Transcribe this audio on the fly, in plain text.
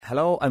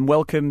Hello and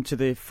welcome to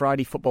the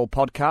Friday Football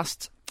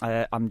Podcast.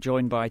 I'm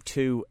joined by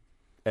two,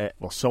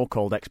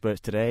 so-called experts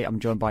today. I'm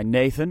joined by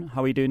Nathan.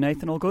 How are you doing,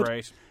 Nathan? All good?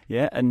 Great.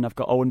 Yeah, and I've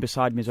got Eoin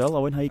beside me as well.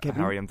 Eoin, how are you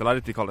keeping? How are you? I'm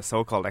delighted to be called a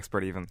so-called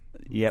expert even.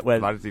 Yeah, well,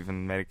 delighted to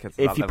even make it.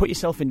 If you put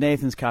yourself in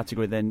Nathan's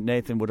category, then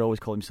Nathan would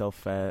always call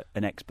himself an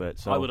expert.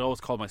 So I would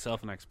always call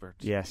myself an expert.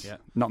 Yes, yeah.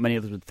 Not many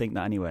others would think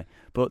that anyway.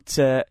 But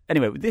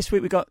anyway, this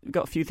week we've got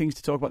a few things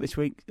to talk about this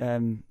week.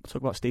 We'll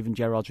talk about Steven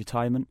Gerrard's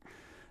retirement.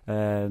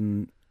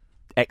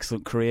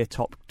 Excellent career,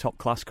 top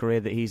class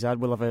career that he's had.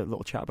 We'll have a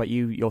little chat about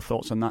your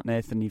thoughts on that,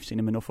 Nathan. You've seen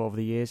him enough over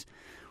the years.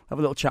 We'll have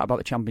a little chat about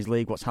the Champions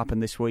League, what's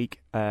happened this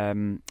week.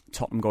 Tottenham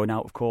going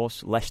out, of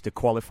course. Leicester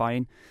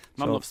qualifying.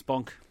 Not enough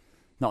spunk.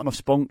 Not enough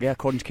spunk, yeah,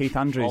 according to Keith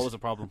Andrews. Always a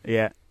problem.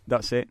 Yeah,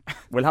 that's it.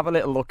 We'll have a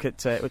little look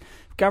at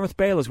Gareth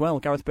Bale as well.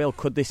 Gareth Bale,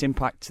 could this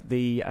impact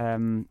the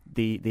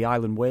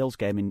Ireland-Wales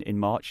game in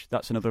March?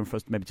 That's another one for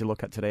us maybe to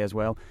look at today as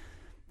well.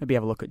 Maybe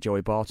have a look at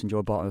Joey Barton.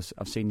 Joey Barton,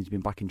 I've seen he's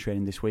been back in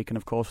training this week, and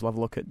of course we'll have a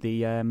look at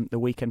the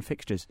weekend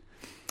fixtures.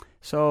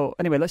 So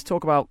anyway, let's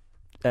talk about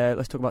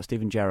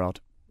Steven Gerrard.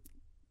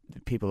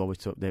 People always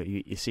talk.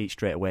 You see it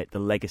straight away. The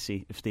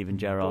legacy of Steven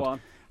Gerrard. Go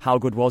on. How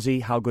good was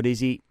he? How good is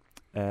he?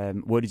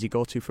 Where does he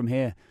go to from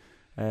here?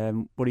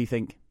 What do you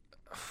think?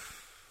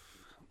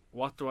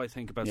 What do I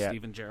think about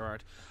Steven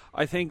Gerrard?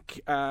 I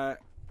think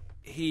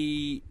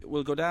he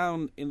will go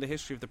down in the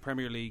history of the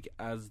Premier League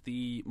as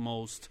the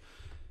most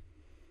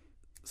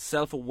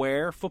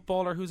self-aware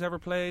footballer who's ever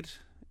played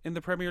in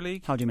the Premier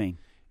League. How do you mean?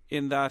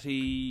 In that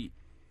he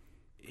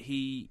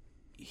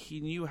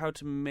knew how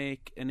to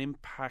make an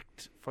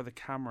impact for the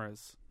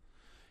cameras.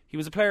 He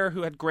was a player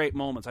who had great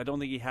moments. I don't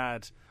think he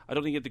had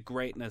the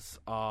greatness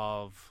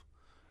of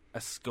a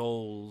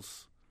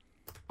Scholes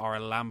or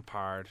a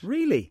Lampard.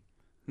 Really?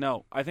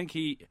 No, I think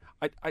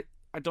I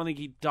don't think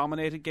he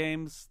dominated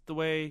games the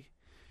way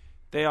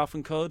they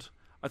often could.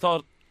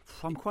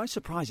 I'm quite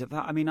surprised at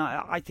that. I mean,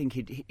 I think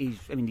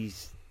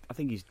he's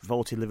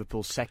voted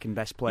Liverpool's second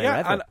best player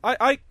ever. And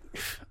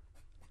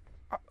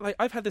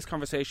I've had this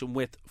conversation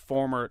with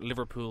former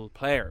Liverpool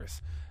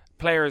players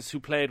who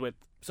played with.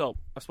 So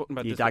I've spoken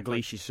about this.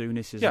 Dalglish,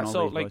 Souness, yeah. And all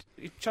So these like, boys.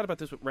 you chat about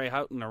this with Ray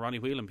Houghton or Ronnie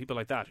Whelan, people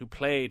like that who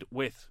played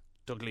with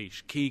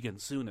Dalglish, Keegan,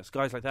 Souness,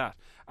 guys like that,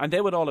 and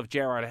they would all have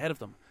Gerrard ahead of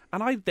them.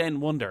 And I then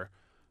wonder,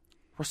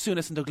 were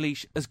Souness and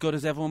Dalglish as good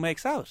as everyone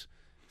makes out?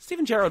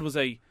 Steven Gerrard was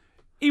a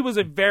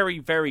very,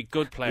 very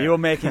good player. You're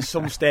making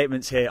some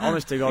statements here.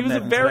 Honest to God, he was a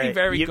very,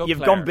 very good player.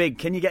 You've gone big.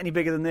 Can you get any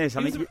bigger than this?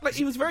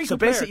 He was very so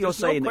good. So basically, player. you're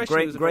saying that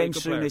Graham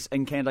Souness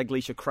and Ken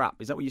Dalglish are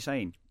crap. Is that what you're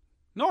saying?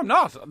 No, I'm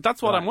not.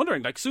 That's what I'm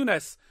wondering. Like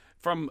Souness,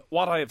 from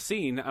what I have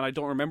seen, and I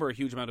don't remember a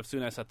huge amount of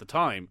Souness at the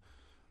time,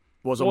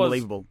 was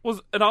unbelievable.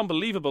 Was an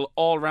unbelievable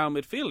all-round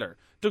midfielder.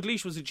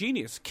 Dalglish was a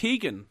genius.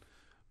 Keegan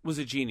was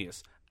a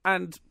genius.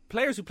 And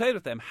players who played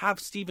with them have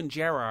Steven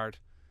Gerrard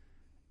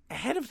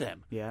ahead of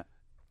them. Yeah.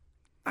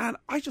 And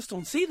I just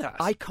don't see that.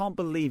 I can't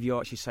believe you're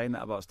actually saying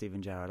that about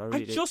Steven Gerrard.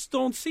 I just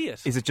don't see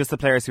it. Is it just the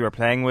players who are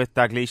playing with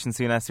Dalglish and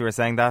Souness who are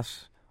saying that?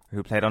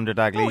 Who played under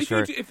Dalglish?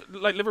 No, if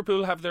like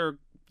Liverpool have their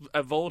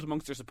a vote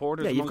amongst their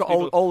supporters. Yeah, you've got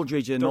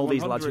Aldridge and all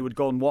these lads who would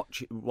go and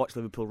watch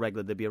Liverpool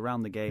regularly. They'd be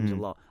around the games a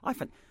lot. I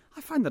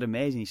find that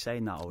amazing he's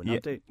saying that, Owen. Yeah.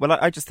 Well,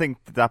 I just think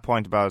that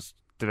point about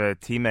the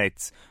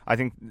teammates, I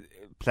think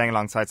playing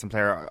alongside some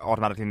player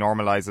automatically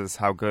normalises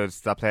how good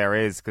that player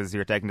is, because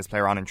you're taking this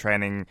player on in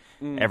training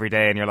every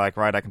day and you're like,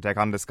 right, I can take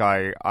on this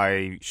guy.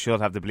 I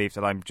should have the belief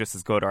that I'm just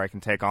as good, or I can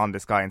take on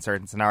this guy in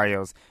certain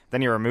scenarios.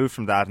 Then you're removed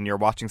from that and you're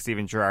watching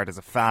Steven Gerrard as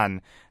a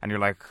fan and you're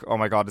like, oh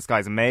my God, this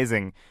guy's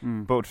amazing.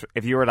 But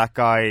if you were that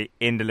guy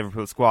in the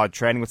Liverpool squad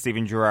training with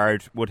Steven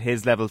Gerrard, would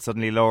his level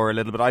suddenly lower a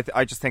little bit?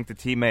 I just think the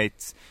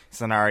teammates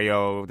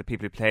scenario, the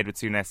people who played with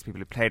Souness, the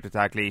people who played with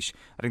Dalglish,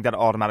 I think that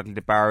automatically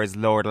the bar is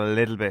lowered a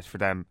little bit for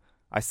them.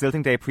 I still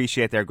think they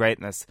appreciate their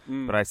greatness,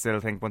 but I still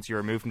think once you're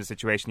removed from the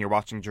situation, you're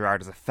watching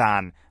Gerrard as a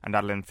fan, and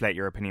that'll inflate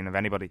your opinion of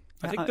anybody.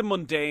 I think the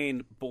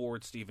mundane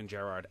bored Steven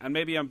Gerrard, and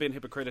maybe I'm being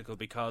hypocritical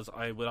because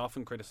I would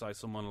often criticise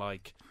someone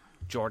like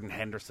Jordan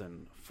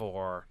Henderson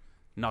for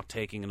not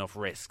taking enough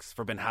risks,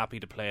 for being happy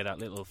to play that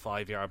little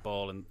 5-yard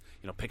ball and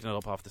picking it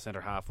up off the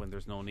centre half when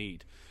there's no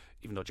need,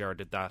 even though Gerrard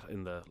did that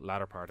in the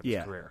latter part of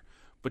his career.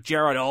 But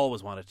Gerrard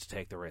always wanted to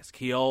take the risk.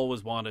 He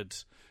always wanted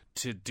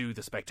to do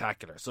the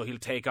spectacular. So he'll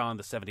take on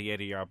the 70,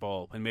 80-yard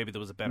ball when maybe there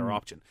was a better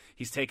option.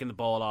 He's taken the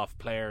ball off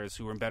players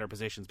who were in better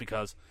positions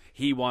because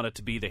he wanted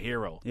to be the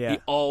hero. Yeah. He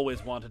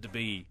always wanted to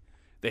be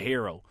the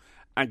hero.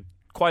 And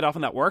quite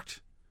often that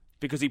worked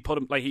because he put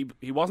him, like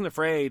he wasn't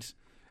afraid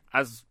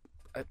as,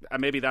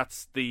 and maybe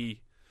that's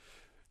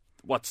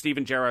what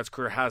Steven Gerrard's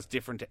career has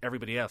different to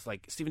everybody else.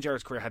 Like Steven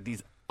Gerrard's career had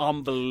these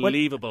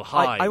unbelievable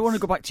highs. I want to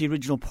go back to your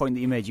original point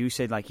that you made. You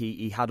said like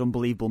he had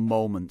unbelievable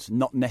moments,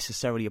 not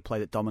necessarily a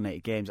player that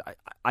dominated games.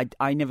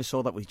 I never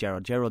saw that with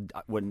Gerrard. Gerrard,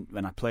 when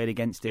I played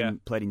against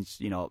him, played in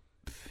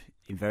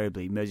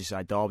invariably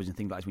Merseyside derbies and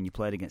things like that. When you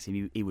played against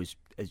him, he was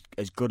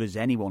as good as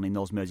anyone in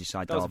those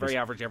Merseyside derbies. That was a very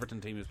average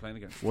Everton team he was playing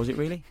against. Was it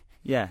really?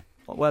 Yeah.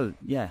 Well,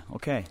 yeah,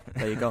 okay,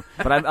 there you go.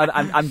 But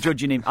I'm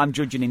judging him. I'm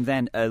judging him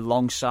then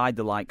alongside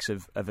the likes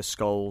of a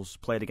Scholes,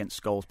 played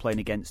against Scholes, playing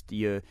against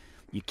your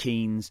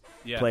Keanes,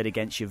 played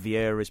against your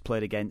Vieiras,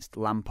 played against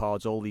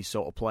Lampards, all these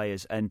sort of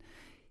players, and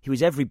he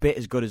was every bit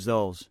as good as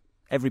those.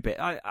 Every bit.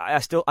 I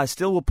still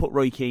will put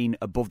Roy Keane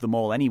above them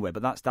all anyway,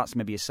 but that's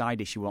maybe a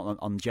side issue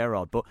on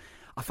Gerrard. But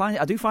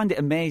I do find it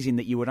amazing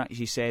that you would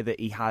actually say that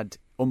he had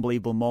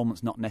unbelievable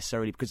moments, not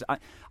necessarily because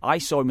I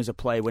saw him as a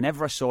player.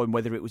 Whenever I saw him,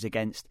 whether it was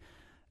against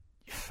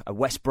a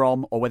West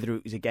Brom or whether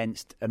it was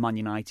against a Man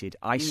United,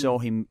 I saw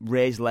him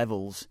raise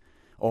levels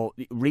or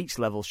reach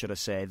levels, should I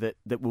say,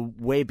 that were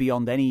way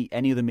beyond any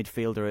other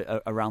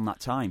midfielder around that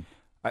time.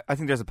 I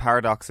think there's a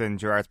paradox in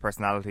Gerrard's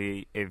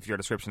personality. If your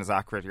description is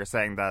accurate, you're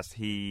saying that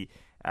he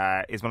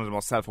is one of the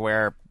most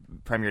self-aware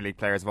Premier League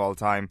players of all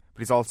time,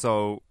 but he's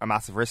also a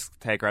massive risk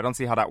taker. I don't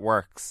see how that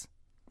works.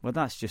 Well,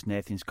 that's just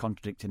Nathan's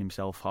contradicting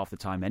himself half the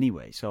time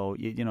anyway. So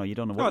you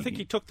don't know. No, I think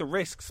he took the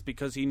risks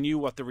because he knew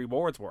what the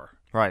rewards were.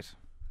 Right.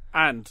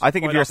 And I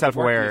think if you're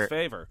self-aware, in his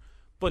favor.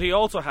 But he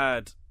also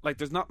had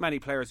there's not many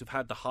players who've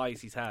had the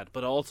highs he's had,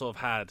 but also have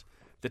had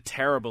the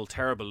terrible,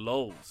 terrible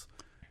lows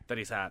that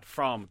he's had,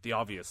 from the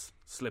obvious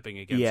slipping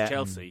against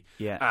Chelsea.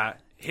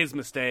 His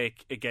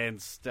mistake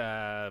against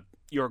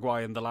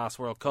Uruguay in the last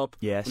World Cup,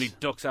 when he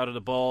ducks out of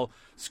the ball,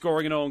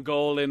 scoring an own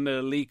goal in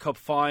the League Cup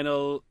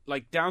final.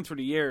 Down through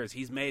the years,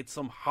 he's made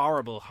some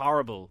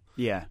horrible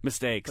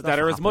mistakes that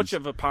are as much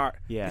of a part.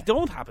 They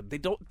don't happen. They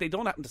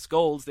don't happen to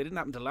Scholes. They didn't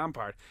happen to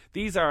Lampard.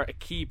 These are a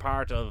key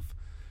part of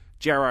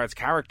Gerrard's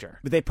character.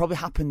 But they probably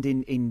happened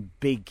in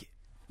big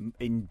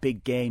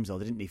games, though,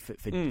 didn't they,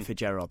 for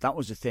Gerrard? That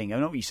was the thing. I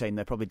know what you're saying.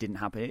 They probably didn't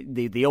happen.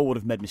 They all would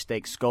have made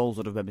mistakes. Scholes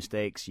would have made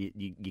mistakes.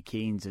 Your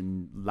Keanes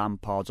and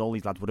Lampards, all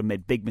these lads would have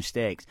made big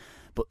mistakes,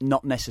 but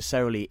not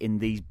necessarily in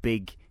these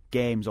big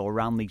games or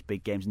around these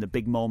big games, in the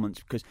big moments,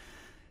 because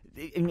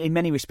in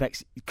many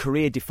respects,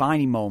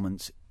 career-defining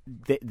moments,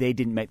 they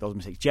didn't make those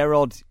mistakes.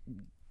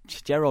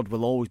 Gerrard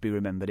will always be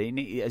remembered.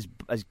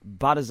 As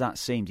bad as that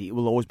seems, he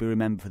will always be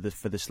remembered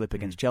for the slip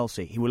against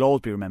Chelsea. He will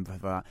always be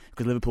remembered for that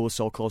because Liverpool was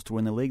so close to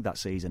win the league that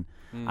season.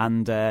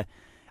 And I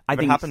think if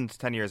it happened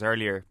 10 years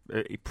earlier,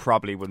 he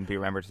probably wouldn't be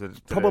remembered.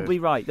 Probably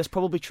right. That's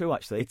probably true,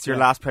 actually. It's your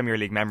last Premier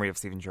League memory of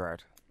Steven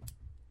Gerrard.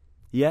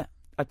 Yeah,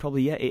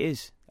 it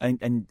is.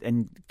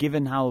 And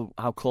given how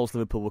close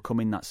Liverpool were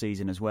coming that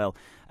season as well,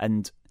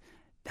 and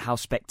how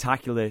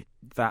spectacular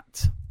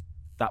that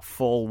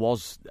fall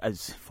was,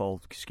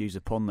 excuse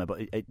the pun there, but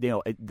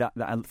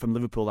that from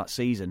Liverpool that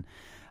season,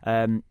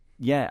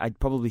 I'd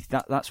probably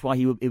that's why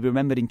he'll be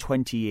remembered in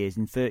 20 years,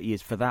 in 30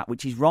 years for that,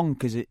 which is wrong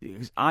because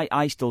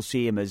I still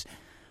see him as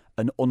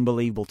an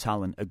unbelievable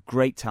talent, a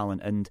great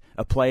talent, and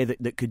a player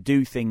that could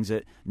do things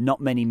that not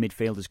many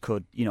midfielders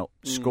could.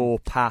 Score,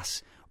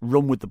 pass,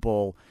 run with the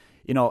ball,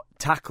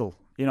 tackle.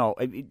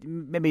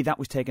 Maybe that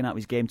was taken out of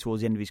his game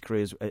towards the end of his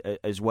career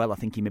as well. I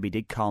think he maybe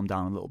did calm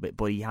down a little bit,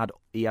 but he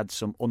had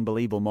some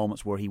unbelievable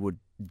moments where he would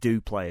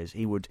do players.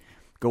 He would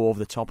go over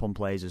the top on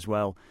players as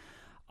well.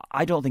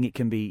 I don't think it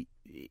can be.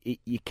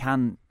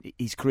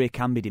 His career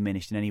can be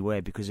diminished in any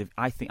way because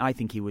I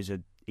think he was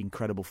an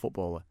incredible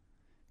footballer.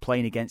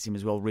 Playing against him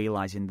as well,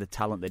 realising the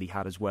talent that he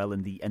had as well,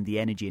 and the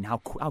energy and how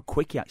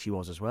quick he actually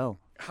was as well.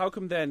 How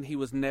come then he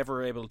was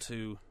never able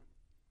to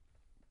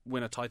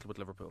win a title with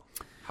Liverpool?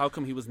 How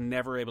come he was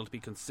never able to be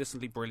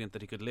consistently brilliant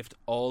that he could lift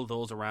all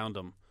those around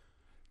him?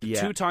 The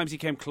two times he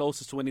came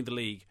closest to winning the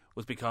league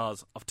was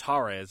because of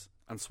Torres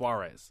and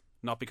Suarez,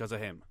 not because of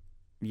him.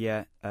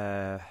 Yeah.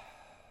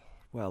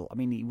 Well, I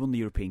mean, he won the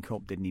European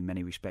Cup, didn't he, in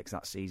many respects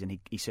that season.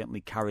 He certainly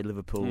carried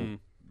Liverpool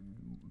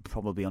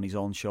probably on his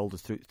own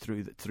shoulders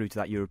through to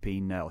that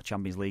European or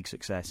Champions League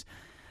success.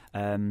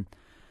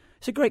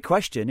 It's a great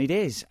question. It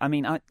is. I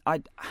mean,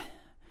 I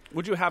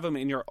would you have him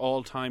in your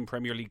all-time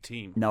Premier League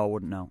team? No, I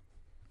wouldn't. No,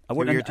 I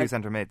wouldn't. Who are your two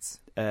centre mids?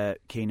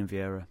 Keane and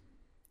Vieira.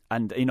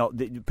 And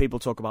people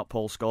talk about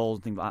Paul Scholes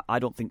and things. I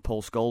don't think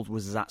Paul Scholes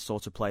was that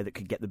sort of player that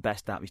could get the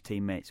best out of his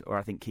teammates, or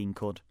I think Keane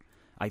could.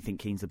 I think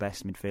Keane's the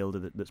best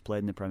midfielder that's played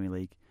in the Premier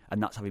League,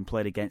 and that's having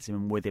played against him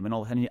and with him and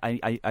all. And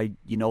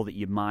you know that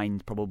your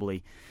mind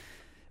probably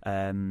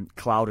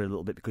clouded a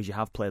little bit because you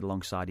have played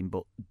alongside him,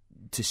 but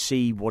to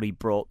see what he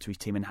brought to his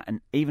team,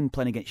 and even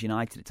playing against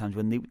United at times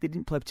when they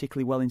didn't play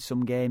particularly well in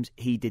some games,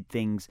 he did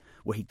things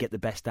where he'd get the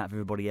best out of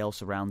everybody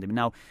else around him.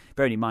 Now,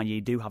 bearing in mind,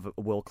 you do have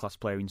a world-class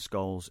player in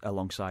Scholes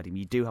alongside him.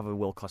 You do have a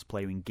world-class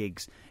player in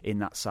Giggs in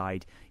that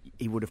side.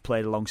 He would have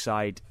played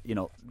alongside,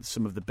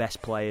 some of the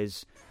best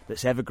players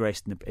that's ever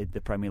graced in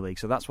the Premier League.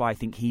 So that's why I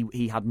think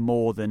he had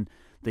more than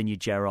your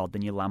Gerrard,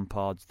 than your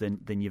Lampards,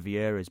 than your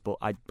Vieiras. But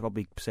I'd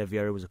probably say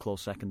Vieira was a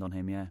close second on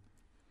him, yeah.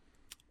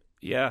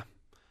 Yeah.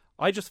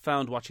 I just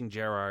found watching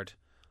Gerrard,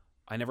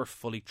 I never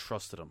fully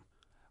trusted him.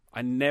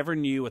 I never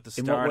knew at the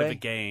start of a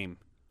game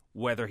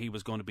whether he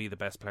was going to be the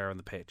best player on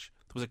the pitch.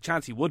 There was a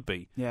chance he would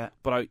be,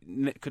 but I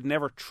could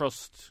never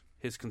trust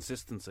his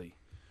consistency.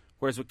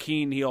 Whereas with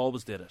Keane, he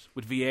always did it.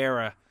 With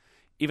Vieira,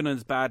 even on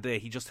his bad day,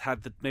 he just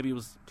had maybe he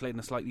was playing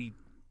a slightly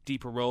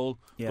deeper role,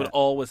 but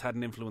always had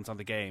an influence on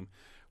the game.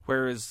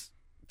 Whereas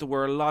there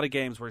were a lot of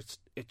games where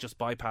it just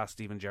bypassed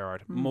Steven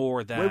Gerrard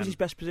more than... Where was his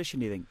best position,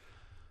 do you think?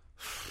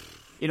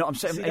 You know, I'm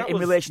saying See, in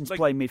relation to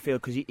playing midfield,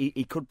 because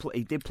he could play,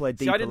 he did play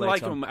deeper. See, I didn't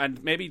like on. him,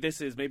 and maybe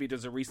there's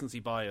a recency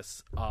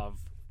bias of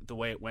the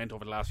way it went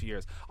over the last few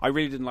years. I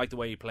really didn't like the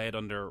way he played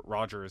under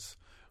Rodgers,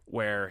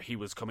 where he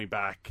was coming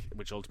back,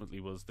 which ultimately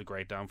was the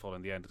great downfall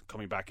in the end,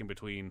 coming back in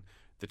between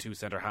the two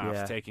centre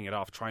halves, taking it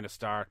off, trying to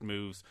start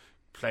moves,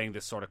 playing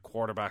this sort of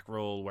quarterback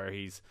role where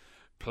he's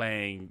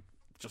playing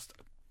just...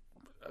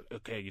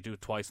 Okay, you do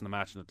it twice in the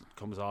match and it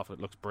comes off and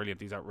it looks brilliant.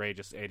 These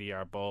outrageous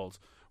 80-yard balls,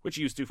 which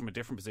he used to do from a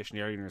different position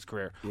earlier in his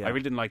career. I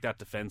really didn't like that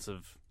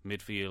defensive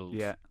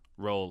midfield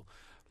role.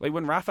 Like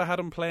when Rafa had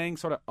him playing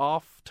sort of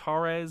off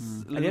Torres,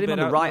 and he had him on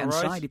the right-hand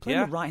side. He played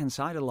on the right-hand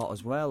side a lot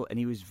as well, and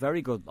he was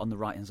very good on the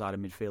right-hand side of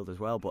midfield as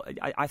well. But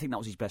I think that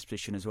was his best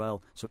position as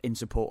well. So in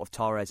support of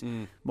Torres,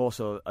 more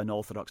so an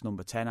orthodox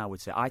number 10, I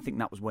would say. I think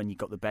that was when you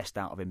got the best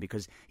out of him,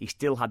 because he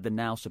still had the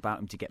nous about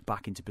him to get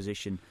back into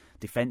position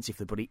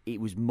defensively, but he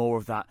was more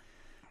of that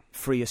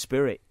freer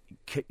spirit,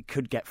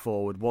 could get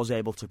forward, was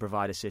able to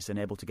provide assists and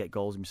able to get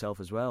goals himself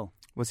as well.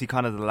 Was he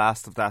kind of the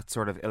last of that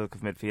sort of ilk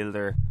of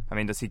midfielder? I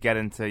mean, does he get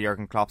into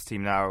Jurgen Klopp's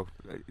team now?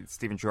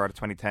 Steven Gerrard of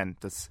 2010.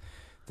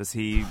 Does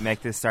he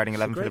make this starting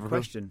 11 for Liverpool?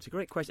 It's a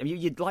great question. I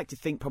mean, you'd like to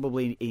think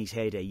probably in his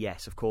heyday,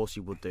 yes, of course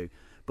you would do.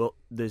 But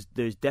there's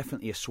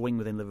definitely a swing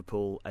within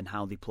Liverpool and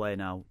how they play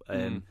now.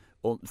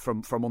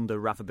 From under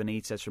Rafa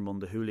Benitez, from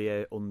under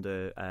Julio,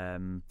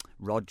 under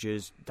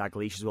Rodgers,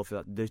 Dalglish as well. For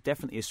that, there's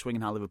definitely a swing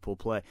in how Liverpool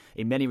play.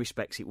 In many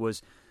respects, it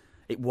was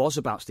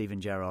about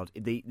Steven Gerrard.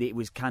 It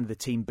was kind of the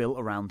team built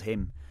around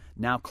him.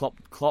 Now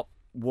Klopp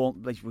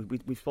won't. Like,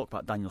 we've spoke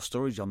about Daniel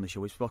Sturridge on the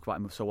show. We've spoke about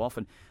him so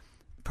often.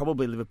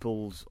 Probably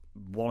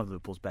one of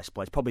Liverpool's best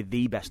players, probably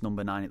the best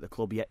number 9 at the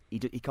club. Yet he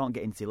can't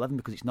get into the 11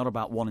 because it's not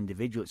about one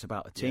individual; it's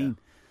about a team.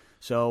 Yeah.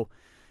 So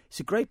it's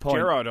a great point.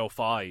 Gerrard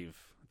 05,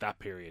 that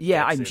period.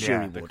 Yeah, I'm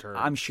sure he would.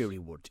 I'm sure he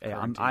would.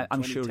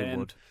 I'm sure he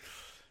would.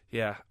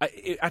 Yeah,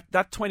 at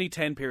that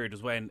 2010 period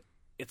was when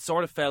it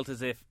sort of felt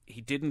as if he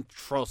didn't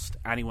trust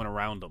anyone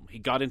around him. He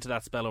got into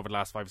that spell over the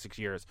last 5 or 6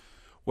 years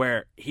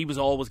where he was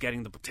always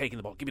taking the ball, give me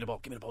the ball,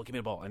 give me the ball, give me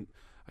the ball. And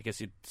I guess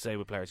you'd say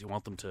with players, you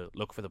want them to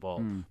look for the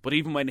ball. But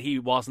even when he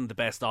wasn't the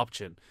best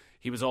option,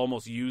 he was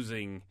almost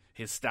using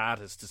his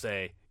status to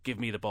say, give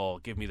me the ball,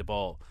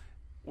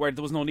 where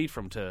there was no need for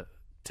him to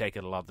take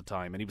it a lot of the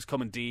time. And he was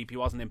coming deep. He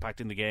wasn't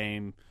impacting the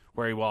game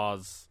where he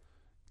was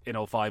in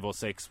 05,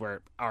 06,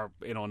 or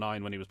in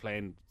 09 when he was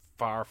playing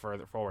far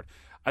further forward.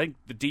 I think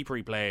the deeper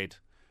he played,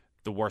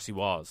 the worse he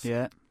was.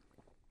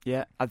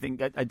 Yeah, I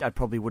think I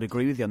probably would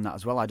agree with you on that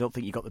as well. I don't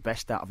think you got the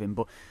best out of him,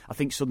 but I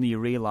think suddenly you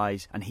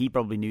realise, and he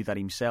probably knew that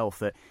himself,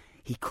 that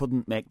he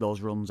couldn't make those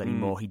runs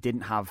anymore. He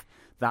didn't have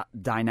that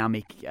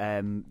dynamic,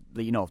 turn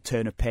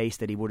of pace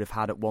that he would have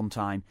had at one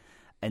time,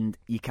 and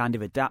you kind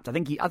of adapt. I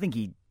think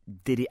he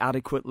did it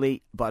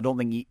adequately, but I don't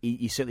think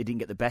he certainly didn't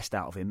get the best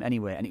out of him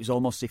anyway. And it was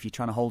almost as if you're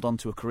trying to hold on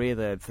to a career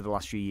there for the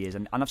last few years,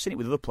 and I've seen it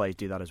with other players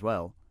do that as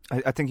well.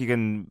 I think you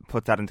can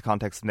put that into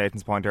context of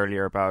Nathan's point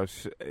earlier about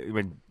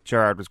when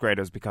Gerrard was great,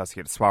 it was because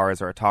he had a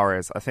Suarez or a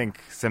Torres. I think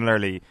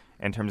similarly,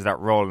 in terms of that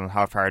role and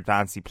how far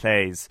advanced he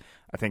plays,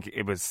 I think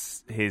it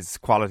was his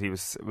quality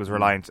was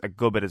reliant a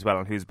good bit as well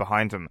on who's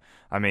behind him.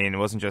 I mean, it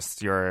wasn't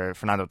just your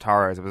Fernando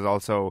Torres, it was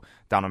also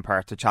down in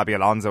part to Xabi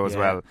Alonso as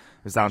well. It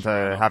was down to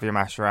Javier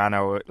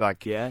Mascherano.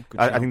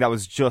 I think that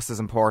was just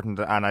as important,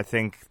 and I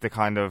think the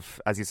kind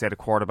of, as you say, the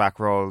quarterback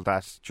role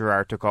that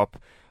Gerrard took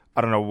up, I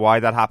don't know why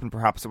that happened.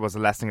 Perhaps it was a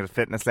lessening of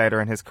fitness later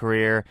in his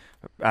career,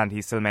 and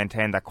he still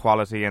maintained that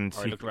quality. And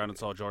he looked around and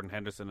saw Jordan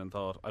Henderson and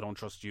thought, I don't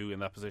trust you in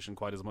that position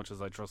quite as much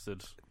as I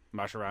trusted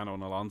Mascherano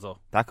and Alonso.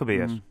 That could be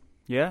it.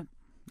 Yeah,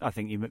 I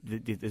think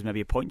there's maybe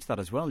a point to that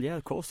as well. Yeah,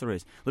 of course there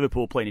is.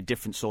 Liverpool playing a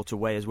different sort of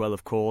way as well,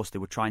 of course. They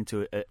were trying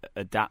to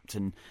adapt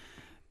and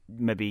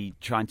maybe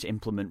trying to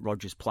implement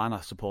Rodgers' plan,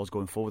 I suppose,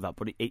 going forward that.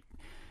 But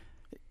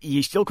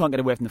you still can't get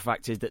away from the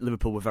fact is that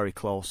Liverpool were very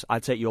close. I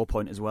take your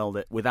point as well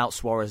that without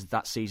Suarez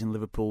that season,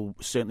 Liverpool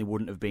certainly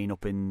wouldn't have been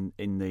up in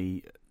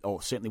the,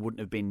 or certainly wouldn't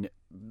have been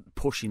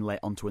pushing late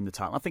on to win the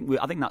title. I think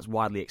that's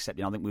widely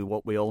accepted. I think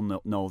we all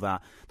know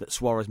that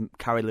Suarez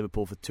carried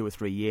Liverpool for 2 or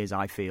 3 years.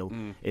 I feel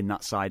in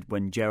that side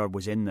when Gerrard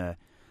was in there,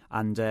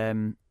 and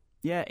I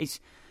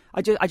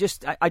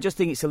just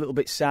think it's a little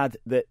bit sad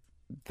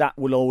that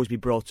will always be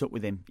brought up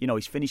with him. You know,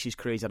 he's finished his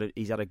career.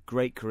 He's had a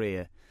great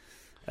career.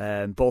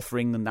 Both for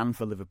England and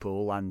for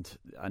Liverpool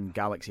and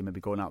Galaxy, maybe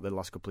going out there the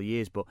last couple of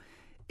years, but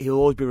he'll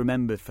always be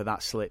remembered for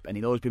that slip, and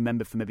he'll always be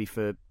remembered for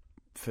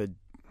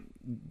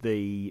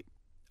the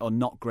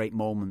not great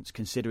moments,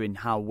 considering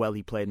how well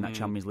he played in that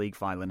Champions League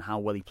final and how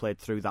well he played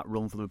through that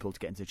run for Liverpool to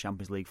get into the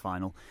Champions League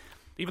final.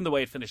 Even the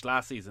way it finished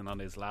last season on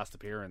his last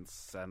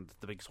appearance and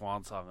the big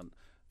swan song, and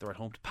they were at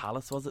home to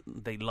Palace, was it?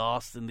 And they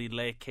lost in the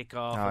late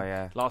kickoff. Oh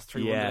yeah, lost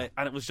 3-1,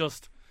 and it was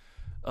just.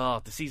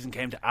 Oh, the season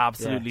came to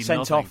absolutely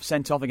nothing.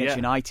 Sent off against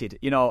United.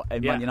 You know,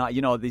 Man United.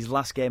 You know, his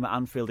last game at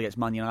Anfield against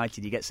Man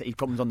United, he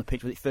comes on the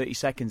pitch with 30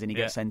 seconds and he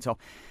gets sent off.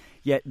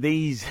 Yet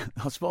I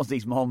suppose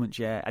these moments,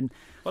 And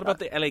what about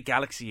the LA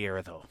Galaxy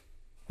era, though?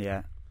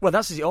 Yeah, Well,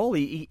 that's it all.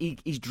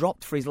 He's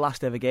dropped for his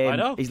last ever game. I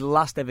know. His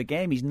last ever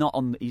game. He's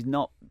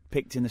not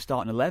picked in the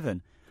starting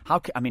 11. How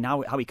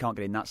he can't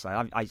get in that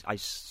side? I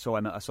saw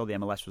the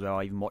MLS was there.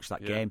 I even watched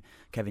that game.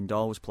 Kevin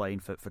Dahl was playing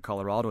for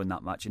Colorado in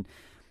that match, and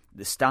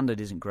the standard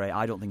isn't great.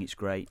 I don't think it's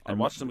great. I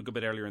watched him a good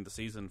bit earlier in the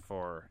season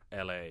for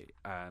LA,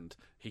 and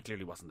he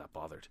clearly wasn't that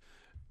bothered.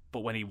 But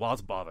when he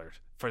was bothered,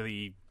 for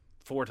the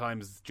 4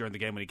 times during the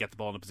game when he get the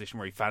ball in a position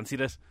where he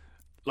fancied it,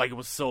 like it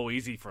was so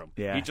easy for him.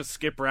 Yeah. He'd just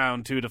skip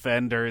around 2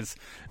 defenders,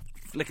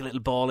 flick a little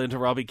ball into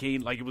Robbie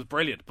Keane. Like, it was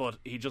brilliant, but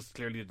he just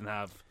clearly didn't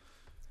have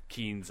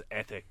Keane's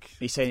ethic.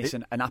 He's saying it's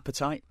an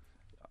appetite.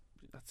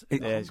 That's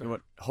it.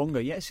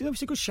 Hunger. Yeah, it's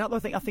a good shout. Though.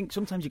 I think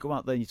sometimes you go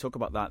out there and you talk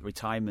about that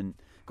retirement,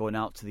 going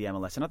out to the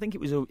MLS, and I think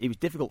it was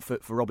difficult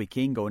for Robbie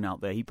Keane going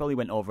out there. He probably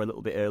went over a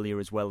little bit earlier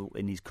as well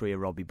in his career,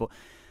 Robbie, but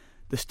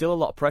there's still a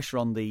lot of pressure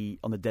on the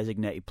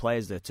designated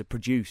players there to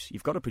produce.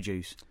 You've got to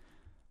produce.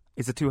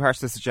 Is it too harsh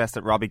to suggest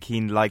that Robbie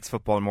Keane likes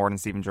football more than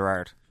Steven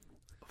Gerrard?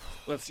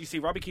 Well, you see,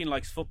 Robbie Keane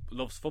loves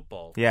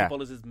football. Yeah.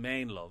 Football is his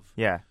main love.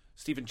 Yeah.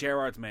 Steven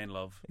Gerrard's main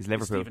love is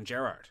Liverpool. Steven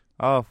Gerrard.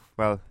 Oh,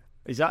 well.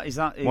 Is that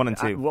 1 and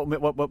 2?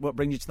 What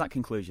brings you to that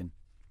conclusion?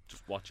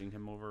 Just watching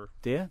him over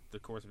the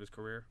course of his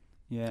career.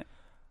 Yeah.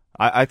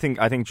 I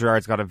think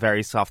Gerrard's got a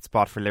very soft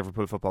spot for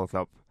Liverpool Football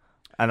Club.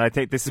 And I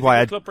think this is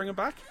why club bring him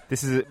back.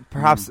 This is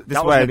perhaps this that is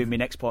was why going to be my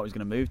next point I was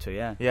going to move to.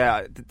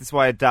 Yeah. This is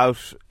why I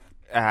doubt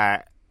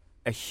a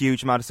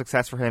huge amount of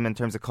success for him in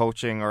terms of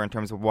coaching or in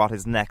terms of what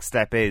his next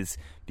step is,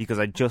 because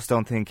I just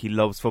don't think he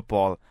loves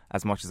football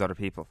as much as other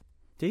people.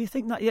 Do you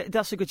think that? Yeah,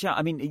 that's a good shout.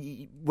 I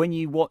mean, when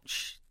you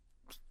watch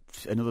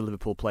another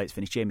Liverpool player that's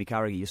finished, Jamie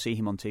Carragher, you see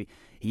him on TV.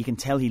 You can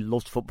tell he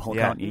loves football,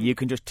 can't you? You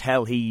can just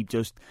tell he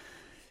just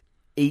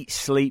eats,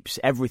 sleeps,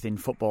 everything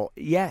football.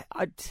 Yeah,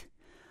 I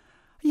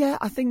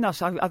think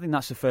that's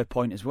a fair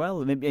point as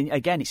well. I mean,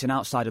 again, it's an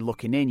outsider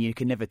looking in. You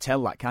can never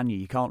tell that, can you?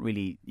 You can't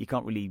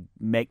really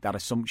make that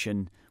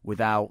assumption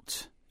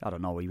without, I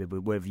don't know,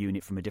 we're viewing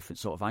it from a different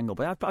sort of angle.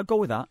 But I'd go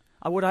with that.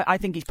 I would. I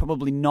think he's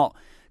probably not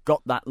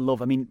got that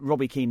love. I mean,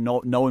 Robbie Keane,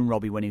 knowing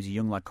Robbie when he was a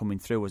young lad coming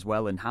through as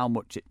well, and how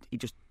much he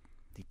just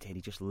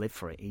lived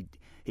for it.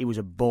 He was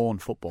a born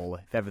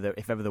footballer.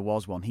 If ever there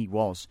was one, he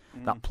was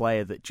that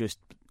player that just.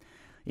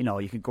 You know,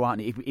 you could go out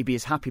and he'd be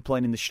as happy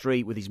playing in the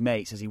street with his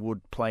mates as he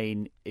would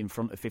playing in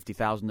front of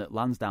 50,000 at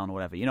Lansdowne or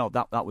whatever. You know,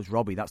 that was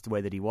Robbie. That's the way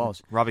that he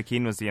was. Robbie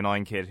Keane was the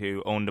annoying kid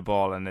who owned the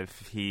ball, and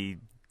if his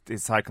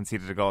side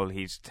conceded a goal,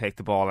 he'd take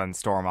the ball and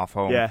storm off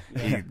home. Yeah.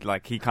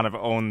 He kind of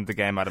owned the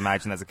game, I'd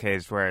imagine, as a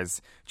kid,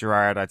 whereas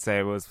Gerrard, I'd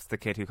say, was the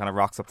kid who kind of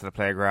rocks up to the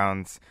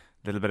playground,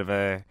 a little bit of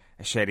a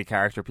shady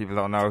character. People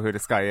don't know who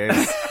this guy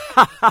is.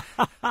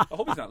 I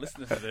hope he's not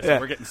listening to this. Yeah.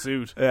 We're getting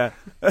sued. Yeah.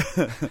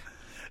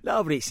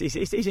 No, but it's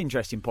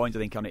interesting point, I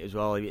think, on it as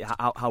well.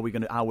 How are we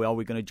going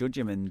to judge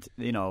him? And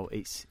you know,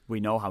 we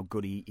know how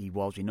good he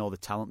was. We know the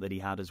talent that he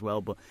had as well.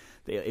 But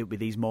it'll be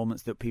these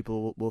moments that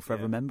people will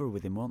forever remember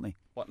with him, won't they?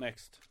 What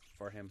next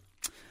for him?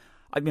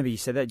 I remember you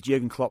said that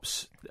Jurgen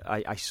Klopp's.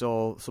 I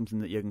saw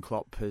something that Jurgen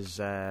Klopp has.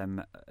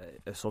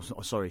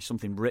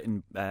 Something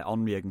written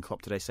on Jurgen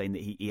Klopp today saying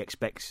that he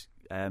expects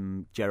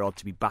Gerrard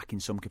to be back in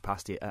some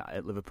capacity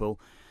at Liverpool.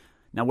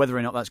 Now, whether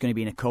or not that's going to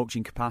be in a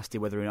coaching capacity,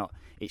 whether or not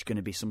it's going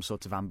to be some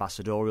sort of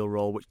ambassadorial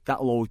role, which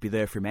that'll always be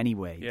there for him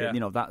anyway. Yeah. You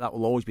know, that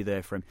will always be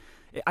there for him.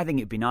 I think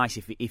it'd be nice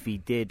if he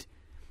did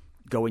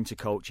go into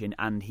coaching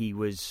and he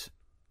was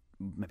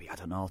maybe, I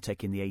don't know,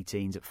 taking the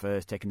 18s at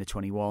first, taking the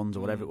 21s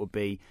or whatever it would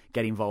be,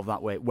 get involved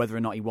that way. Whether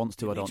or not he wants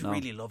to, I don't know.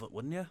 You'd really love it,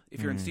 wouldn't you?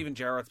 If you're in Steven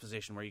Gerrard's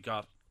position where you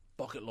got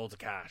bucket loads of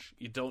cash,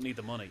 you don't need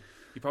the money.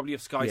 You probably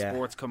have Sky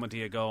Sports coming to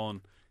you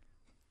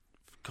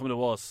coming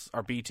to us,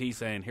 or BT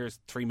saying, here's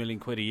 £3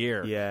 million a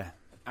year. Yeah.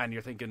 And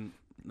you're thinking,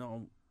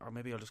 no, or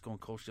maybe I'll just go and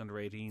coach the under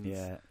 18s.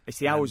 Yeah. It's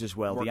the hours as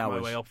well. Work the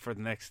hours. my way up for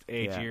the next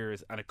 8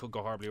 years, and it could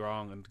go horribly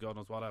wrong, and God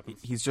knows what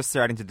happens. He's just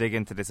starting to dig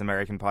into this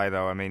American pie,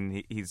 though. I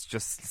mean, he's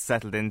just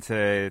settled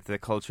into the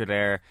culture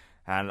there,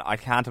 and I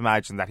can't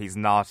imagine that he's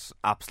not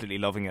absolutely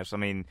loving it. I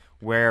mean,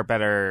 where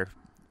better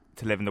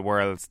to live in the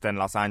world than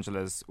Los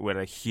Angeles with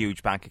a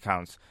huge bank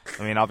account?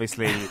 I mean,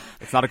 obviously,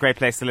 it's not a great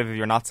place to live if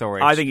you're not so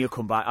rich. I think he'll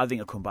come back. I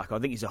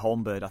think he's a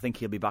home bird. I think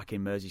he'll be back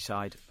in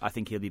Merseyside. I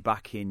think he'll be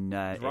back in...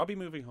 Is Robbie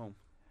moving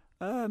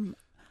home?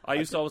 I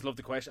used to always love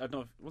the question. I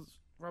don't know, was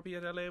Robbie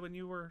at LA when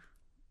you were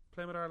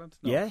playing with Ireland?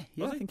 No. Yeah,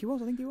 I think he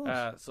was.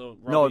 So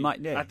Robbie, no, it might,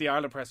 yeah. At the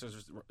Ireland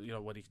pressers, you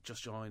know, when he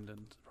just joined,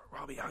 and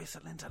Robbie, how are you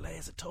settling into LA?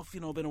 Is it tough,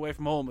 you know, being away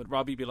from home? And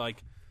Robbie be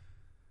like,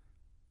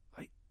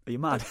 are you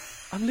mad?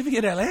 I'm living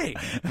in LA.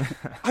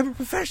 I'm a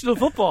professional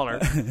footballer,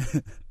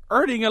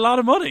 earning a lot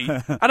of money,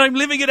 and I'm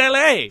living in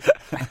LA.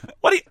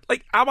 What?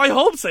 Am I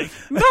homesick?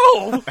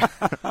 No.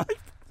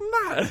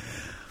 Mad.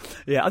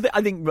 Yeah,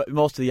 I think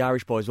most of the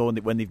Irish boys,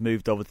 when they've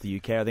moved over to the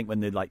UK, I think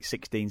when they're like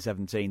 16,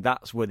 17,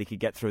 that's where they could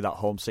get through that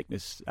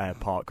homesickness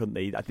part, couldn't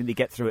they? I think they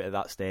get through it at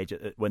that stage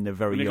when they're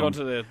very young. They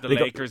go to the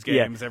Lakers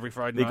games every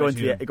Friday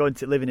night. Going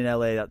to living in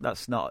LA.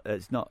 It's not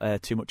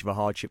too much of a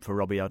hardship for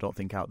Robbie, I don't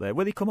think, out there.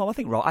 Will he come home? I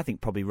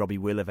think probably Robbie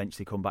will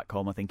eventually come back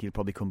home. I think he'll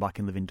probably come back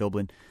and live in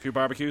Dublin. A few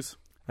barbecues.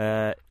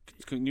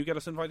 Can you get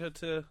us invited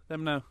to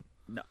them now?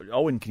 No,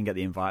 Owen can get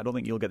the invite. I don't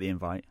think you'll get the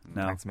invite.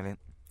 No. Thanks a million.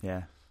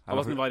 Yeah. I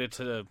wasn't invited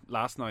to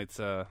last night's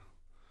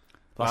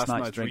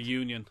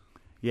reunion.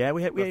 Yeah,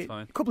 we had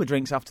fine. a couple of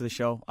drinks after the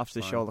show.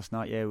 Show last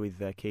night, yeah,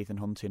 with Keith and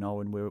Hunty and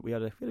Owen. We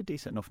had a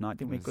decent enough night,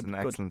 didn't we? It was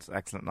an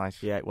excellent night.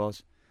 Yeah, it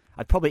was.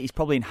 It's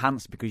probably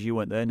enhanced because you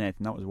weren't there,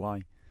 Nathan. That was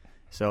why.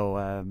 So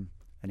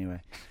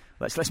anyway,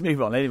 let's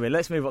move on. Anyway,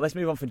 let's move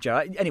on from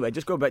Gerrard. Anyway,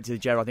 just going back to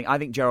Gerrard. I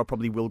think Gerrard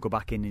probably will go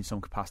back in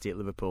some capacity at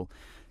Liverpool.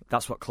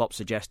 That's what Klopp's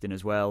suggesting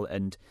as well,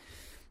 and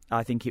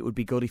I think it would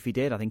be good if he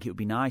did. I think it would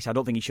be nice. I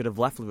don't think he should have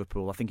left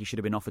Liverpool. I think he should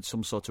have been offered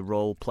some sort of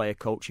role, player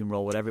coaching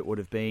role, whatever it would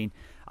have been.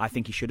 I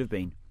think he should have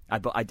been.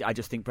 But I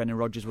just think Brendan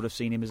Rodgers would have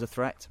seen him as a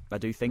threat. I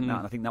do think that,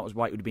 and I think that was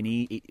why it would have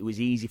been. It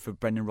was easy for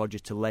Brendan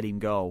Rodgers to let him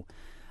go,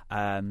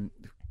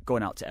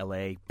 going out to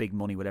LA, big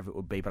money, whatever it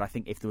would be. But I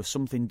think if there was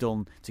something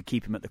done to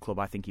keep him at the club,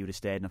 I think he would have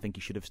stayed, and I think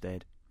he should have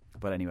stayed.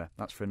 But anyway,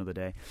 that's for another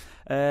day.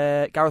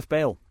 Gareth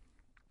Bale.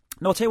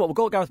 No, I'll tell you what, we'll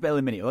go to Gareth Bale in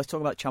a minute. Let's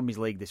talk about Champions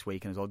League this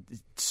weekend as well.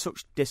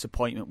 Such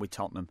disappointment with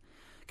Tottenham,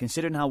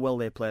 considering how well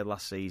they played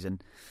last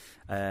season.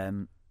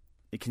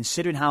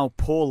 Considering how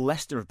poor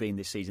Leicester have been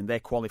this season, they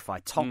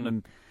qualified.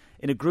 Tottenham,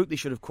 in a group they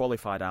should have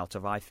qualified out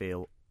of, I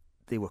feel,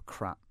 they were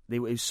crap. It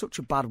was such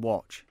a bad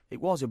watch.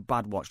 It was a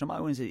bad watch. No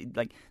matter when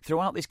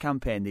throughout this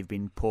campaign, they've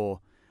been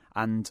poor.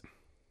 And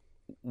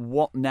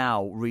what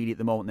now, really, at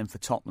the moment, then for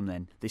Tottenham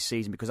then this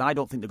season? Because I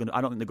don't think they're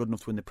good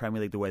enough to win the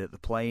Premier League the way that they're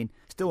playing.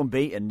 Still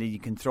unbeaten. You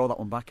can throw that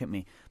one back at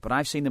me, but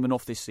I've seen them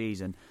enough this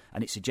season,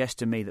 and it suggests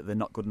to me that they're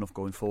not good enough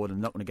going forward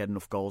and not going to get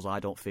enough goals. I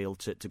don't feel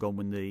to go and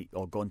win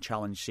go and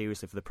challenge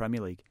seriously for the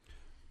Premier League.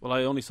 Well,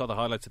 I only saw the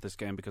highlights of this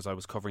game because I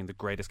was covering the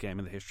greatest game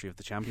in the history of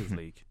the Champions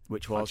League,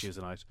 which was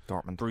Tuesday night.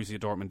 Dortmund. Borussia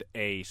Dortmund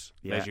 8,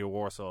 Legia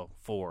Warsaw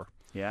 4.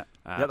 Yeah, is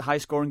that the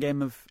highest scoring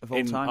game of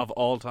all time? Of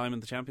all time in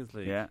the Champions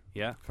League.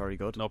 Yeah. Very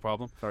good. No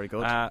problem. Very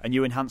good. And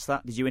you enhanced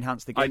that? Did you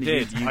enhance the game? I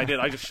did. I did.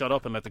 I just shut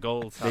up and let the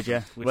goals happen.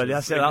 Did you? Well,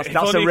 that's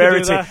a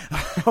rarity.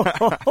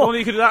 If only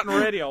you could do that in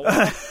radio.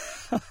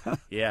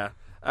 Yeah.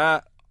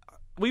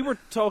 We were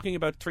talking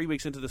about 3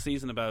 weeks into the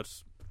season about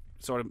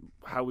sort of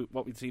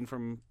what we'd seen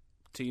from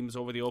teams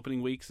over the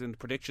opening weeks and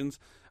predictions,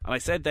 and I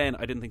said then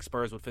I didn't think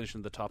Spurs would finish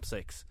in the top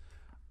 6,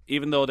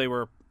 even though they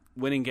were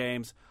winning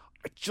games.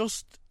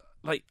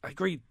 I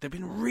agree, they've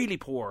been really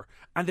poor,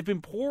 and they've been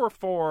poor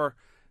for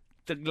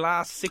the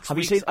last 6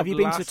 weeks. Have you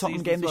been to the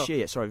Tottenham game this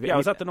year? Sorry, I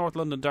was at the North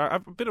London Derby.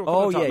 I've been to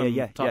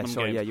Tottenham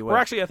games. You were. Or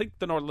actually, I think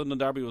the North London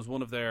Derby was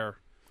one of their.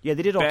 Yeah,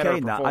 they did okay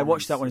in that. I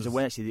watched that one as a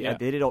winner.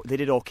 They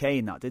did okay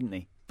in that, didn't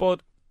they?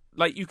 But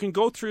you can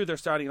go through their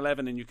starting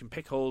 11 and you can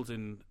pick holes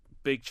in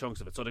big chunks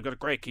of it. So they've got a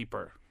great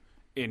keeper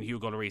in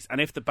Hugo Lloris, and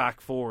if the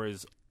back four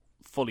is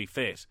fully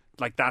fit,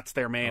 that's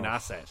their main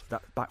asset.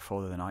 That back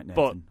four of the night,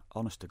 Nathan.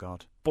 Honest to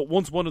God. But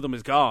once one of them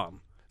is gone,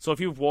 so if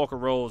you've Walker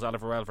Rose,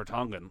 Alderweireld,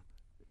 Vertonghen,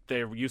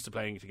 they're used to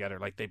playing together.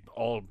 They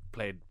all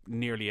played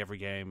nearly every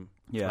game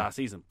last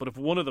season. But if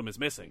one of them is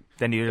missing,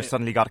 then you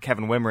suddenly got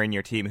Kevin Wimmer in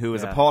your team, who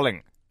is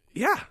appalling.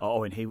 Yeah.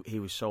 Oh, and he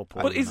was so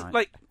poor.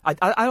 But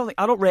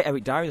I don't rate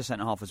Eric Dyer as a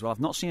centre half as well. I've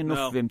not seen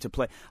enough of him to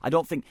play. I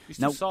don't think he's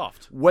too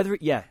soft.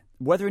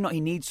 Whether or not he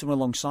needs someone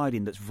alongside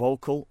him that's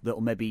vocal, that'll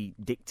maybe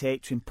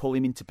dictate to him, pull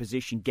him into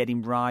position, get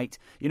him right.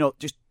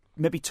 Just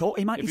maybe talk.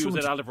 He might if need he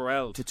was someone at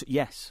Alderweireld.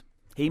 Yes.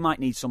 He might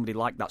need somebody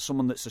like that,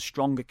 someone that's a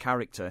stronger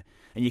character,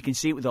 and you can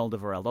see it with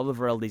Alderweireld.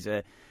 Alderweireld is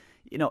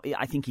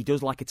I think he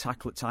does like a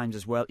tackle at times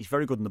as well. He's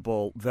very good on the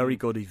ball, very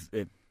good. He's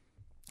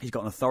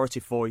got an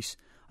authoritative voice.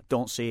 I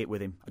don't see it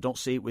with him. I don't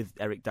see it with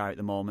Eric Dyer at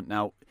the moment.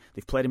 Now,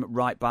 they've played him at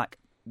right back,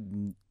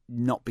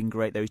 not been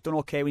great there. He's done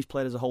okay when he's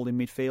played as a holding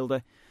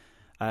midfielder.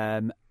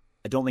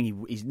 I don't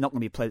think he's not going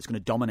to be a player that's going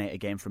to dominate a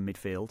game from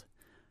midfield.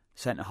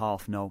 Centre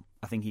half, no.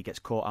 I think he gets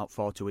caught out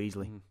far too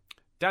easily.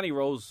 Danny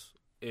Rose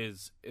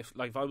is, if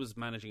I was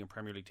managing a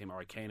Premier League team,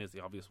 Harry Kane is the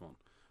obvious one.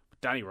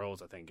 But Danny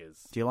Rose, I think,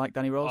 is... Do you like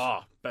Danny Rose?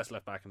 Best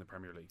left back in the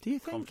Premier League. Do you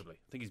think? Comfortably.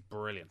 I think he's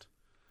brilliant.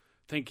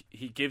 I think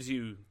he gives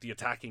you the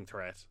attacking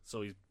threat.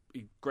 So he's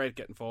great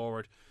getting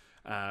forward.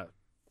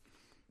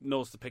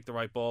 Knows to pick the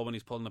right ball when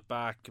he's pulling it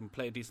back, can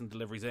play decent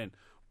deliveries in.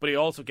 But he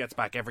also gets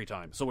back every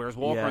time. So whereas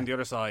Walker on the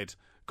other side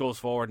goes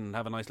forward and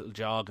have a nice little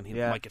jog, and he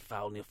might get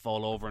fouled and he'll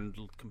fall over and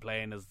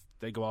complain as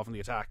they go off in the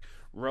attack.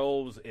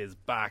 Rose is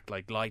back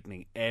like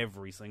lightning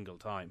every single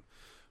time.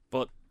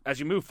 But as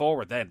you move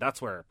forward then,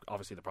 that's where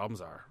obviously the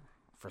problems are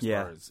for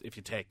Spurs if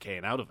you take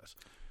Kane out of it.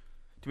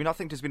 Do we not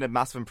think there's been a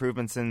massive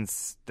improvement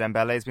since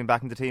Dembele's been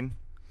back in the team?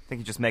 I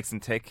think he just makes them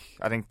tick.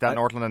 I think that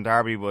North London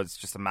Derby was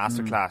just a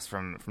masterclass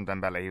from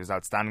Dembele. He was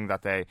outstanding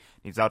that day.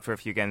 He was out for a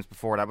few games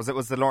before that. Was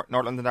the North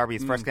London Derby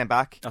his first game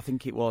back? I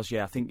think it was.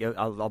 Yeah, I think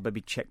I'll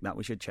maybe check that.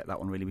 We should check that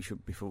one. Really, we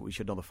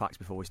should know the facts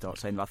before we start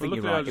saying that. I think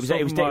you're right.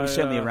 It was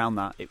certainly around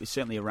that. It was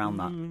certainly around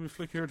that. Let me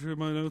flick here through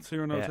my notes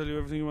here, and I'll tell you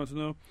everything you want to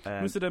know.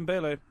 Mr.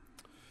 Dembele.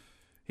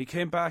 He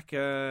came back.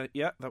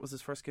 That was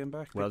his first game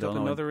back. Well Picked done,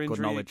 up another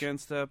injury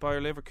against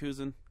Bayer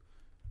Leverkusen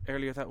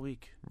earlier that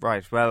week.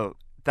 Right. Well,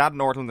 that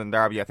North London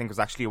derby, I think, was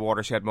actually a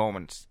watershed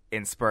moment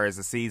in Spurs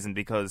this season,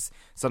 because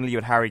suddenly you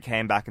had Harry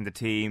Kane back in the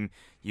team,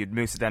 you'd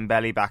Moussa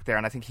Dembele back there,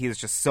 and I think he is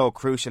just so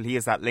crucial. He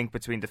is that link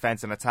between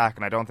defence and attack,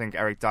 and I don't think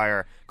Eric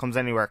Dyer comes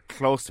anywhere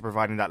close to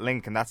providing that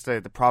link, and that's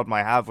the problem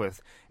I have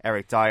with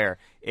Eric Dyer,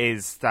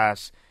 is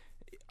that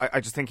I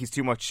just think he's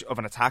too much of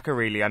an attacker,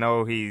 really. I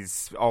know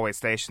he's always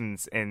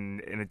stationed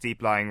in a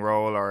deep-lying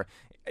role or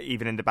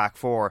even in the back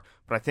four,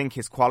 but I think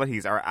his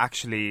qualities are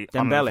actually Dembele.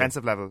 on an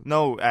offensive level.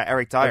 No,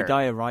 Eric Dyer. Eric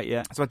Dyer, right,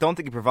 yeah. So I don't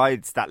think he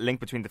provides that link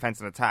between defence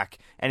and attack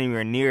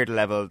anywhere near the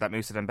level that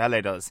Moussa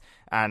Dembele does.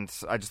 And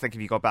I just think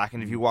if you go back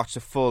and if you watch the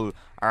full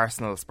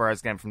Arsenal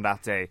Spurs game from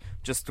that day,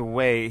 just the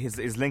way his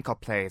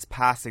link-up play, his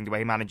passing, the way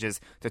he manages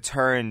to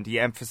turn the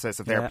emphasis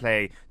of their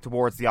play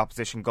towards the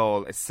opposition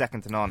goal is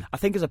second to none. I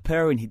think as a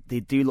pairing, they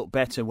do look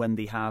better when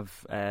they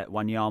have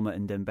Wanyama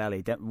and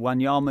Dembele.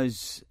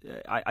 Wanyama's,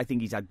 I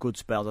think he's had good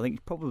spells. I think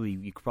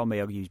you could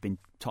probably argue he's been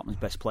Tottenham's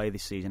best player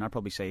this season. I'd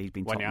probably say he's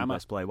been Tottenham's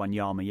best player.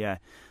 Wanyama, yeah.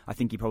 I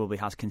think he probably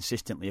has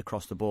consistently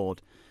across the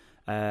board.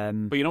 But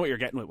you know what you're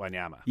getting with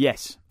Wanyama?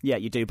 Yes, yeah,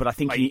 you do. But I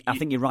think I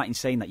think you're right in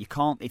saying that you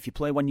can't, if you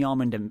play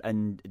Wanyama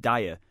and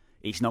Dyer,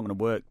 it's not going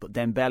to work. But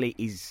Dembele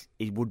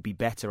would be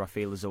better, I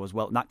feel, as though as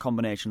well. And that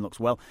combination looks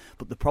well.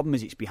 But the problem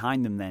is it's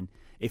behind them then.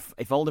 If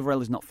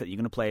Alderweireld is not fit, you're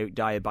going to play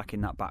Dyer back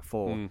in that back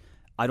four.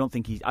 I don't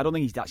think he's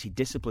actually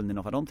disciplined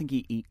enough. I don't think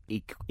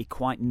he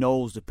quite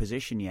knows the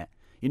position yet.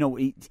 You know,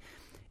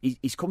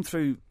 he's come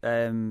through.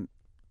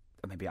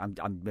 Maybe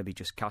I'm maybe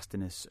just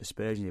casting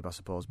aspersions here, I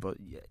suppose. But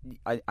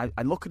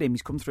I look at him.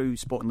 He's come through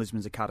Sporting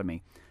Lisbon's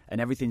academy, and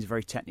everything's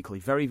very technical.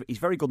 He's very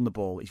good on the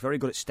ball. He's very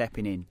good at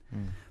stepping in.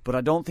 But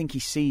I don't think he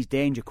sees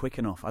danger quick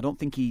enough. I don't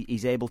think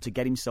he's able to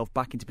get himself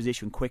back into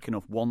position quick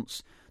enough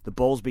once the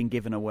ball's been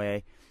given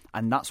away.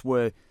 And that's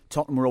where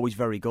Tottenham were always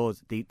very good.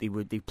 They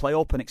play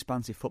open,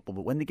 expansive football,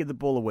 but when they give the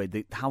ball away,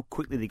 how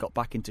quickly they got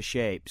back into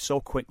shape, so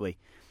quickly.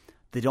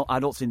 I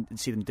don't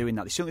see them doing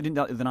that. They certainly didn't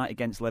do that the other night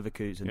against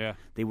Leverkusen. Yeah.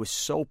 They were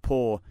so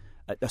poor.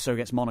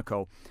 Against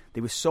Monaco,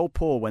 they were so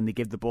poor when they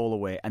give the ball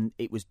away, and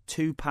it was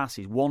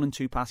 1 and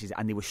 2 passes,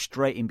 and they were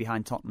straight in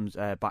behind Tottenham's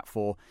back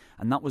four,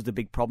 and that was the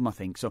big problem, I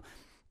think. So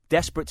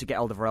desperate to get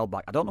Alderweireld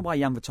back. I don't know why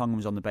Jan Vertonghen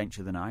was on the bench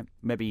the other night.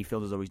 Maybe he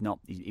feels as though he's not.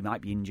 He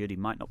might be injured. He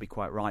might not be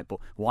quite right. But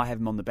why have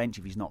him on the bench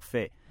if he's not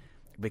fit?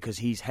 Because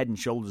he's head and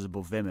shoulders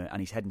above Wimmer, and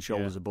he's head and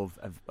shoulders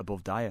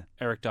above Dyer.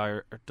 Eric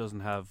Dyer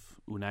doesn't have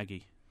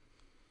Unagi.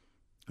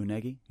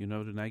 Unagi? You know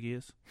what Unagi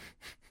is?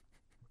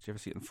 Did you ever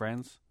see it in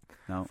Friends?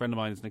 No. A friend of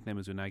mine, his nickname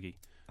is Unagi.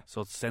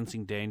 So it's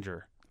sensing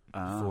danger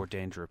before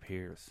danger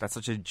appears. That's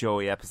such a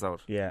Joey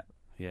episode. Yeah.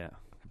 Yeah.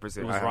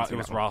 It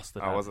was Ross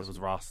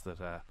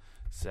that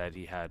said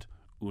he had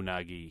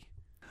Unagi.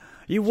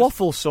 You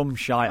waffle some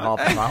shite off,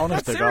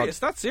 honest to God.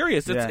 That's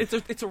serious.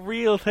 It's a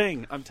real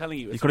thing. I'm telling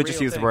you. You could have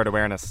just used the word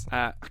awareness.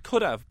 I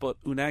could have,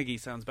 but Unagi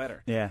sounds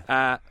better.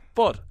 Yeah.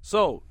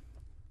 So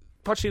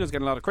Pochettino's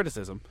getting a lot of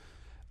criticism,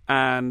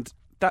 and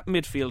that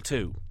midfield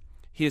too.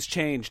 He has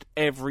changed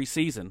every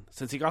season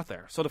since he got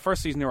there. So the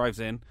first season he arrives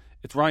in,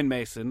 it's Ryan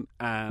Mason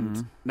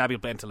and Nabil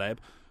Bentaleb,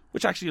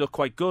 which actually looked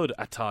quite good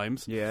at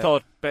times. Yeah.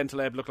 Thought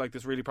Bentaleb looked like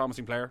this really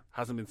promising player.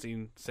 Hasn't been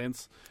seen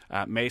since.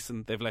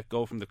 Mason, they've let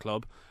go from the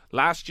club.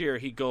 Last year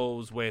he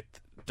goes with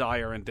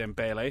Dyer and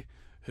Dembele,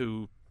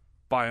 who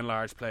by and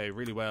large play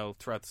really well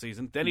throughout the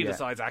season. Then he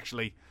decides,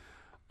 actually,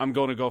 I'm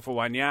going to go for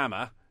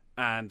Wanyama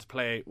and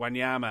play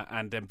Wanyama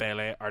and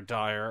Dembele or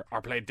Dyer,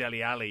 or play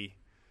Dele Alli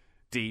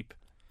deep.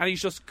 And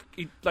he's just,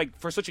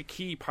 for such a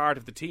key part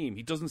of the team,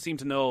 he doesn't seem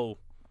to know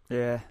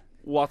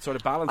what sort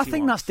of balance he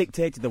think wants. that's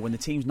dictated, though, when the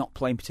team's not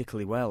playing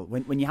particularly well.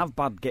 When you have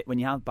bad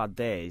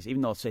days,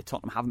 even though, say,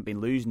 Tottenham haven't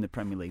been losing the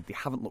Premier League, they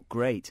haven't looked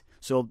great.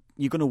 So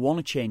you're going to want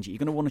to change it. You're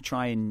going to want to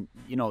try and,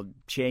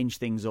 change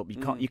things up.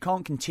 You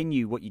can't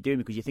continue what you're doing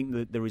because you think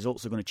that the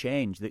results are going to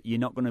change, that you're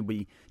not going to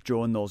be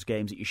drawing those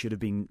games that you should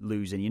have been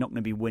losing. You're not going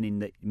to be winning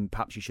that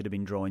perhaps you should have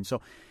been drawing. So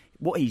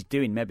what he's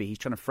doing, maybe he's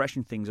trying to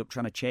freshen things up,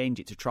 trying to change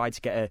it to try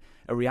to get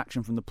a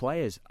reaction from the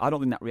players. I don't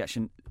think that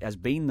reaction has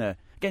been there.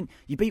 Again,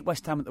 you beat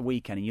West Ham at the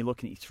weekend and you're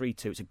looking at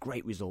 3-2. It's a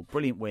great result,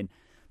 brilliant win.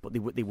 But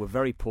they were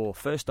very poor.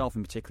 First half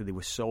in particular, they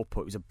were so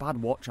poor. It was a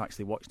bad watch,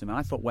 actually, watched them. And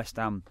I thought West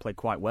Ham played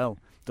quite well.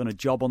 Done a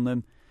job on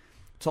them.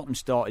 Tottenham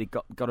started,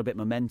 got a bit of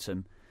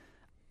momentum.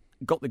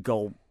 Got the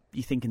goal.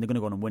 You're thinking they're going to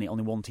go on and win it.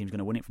 Only one team's going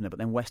to win it from there. But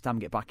then West Ham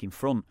get back in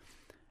front.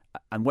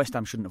 And West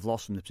Ham shouldn't have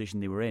lost from the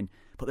position they were in.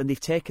 But then they've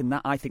taken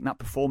that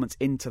performance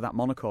into that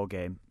Monaco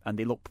game. And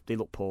they look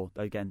poor.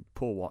 Again,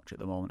 poor watch at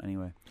the moment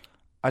anyway.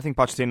 I think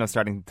Pochettino's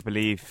starting to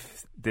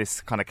believe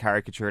this kind of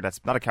caricature that's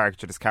not a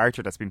caricature, this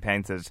character that's been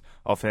painted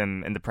of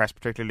him in the press,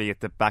 particularly at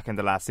the back end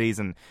of last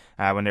season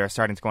when they were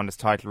starting to go on this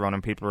title run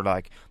and people were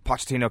like,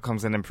 Pochettino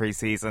comes in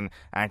pre-season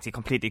and he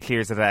completely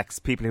clears the decks.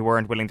 People who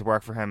weren't willing to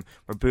work for him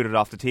were booted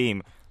off the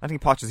team. I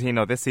think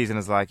Pochettino this season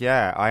is like,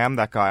 yeah, I am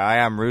that guy. I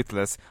am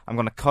ruthless. I'm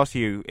going to cut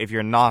you if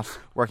you're not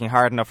working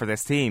hard enough for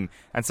this team.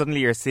 And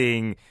suddenly you're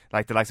seeing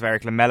like the likes of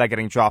Eric Lamela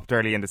getting dropped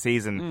early in the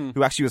season,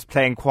 who actually was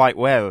playing quite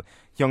well.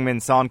 Heung-min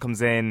Son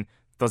comes in,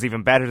 does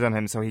even better than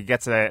him, so he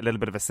gets a little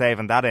bit of a save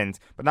on that end.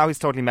 But now he's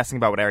totally messing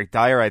about with Eric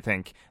Dyer, I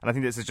think. And I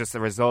think this is just a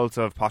result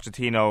of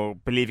Pochettino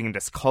believing in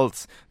this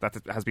cult that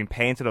has been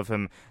painted of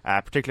him,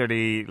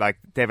 particularly like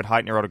David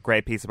Heitner wrote a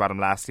great piece about him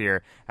last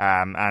year,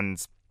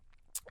 and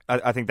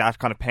I think that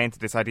kind of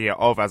painted this idea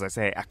of, as I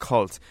say, a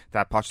cult,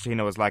 that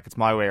Pochettino was like, it's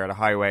my way or the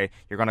highway.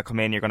 You're going to come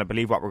in, you're going to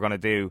believe what we're going to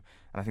do.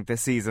 And I think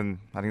this season,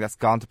 that's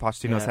gone to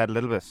Pochettino's head a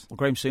little bit. Well,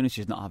 Graham Souness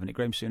is not having it.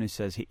 Graham Souness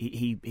says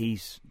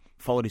he's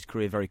followed his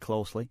career very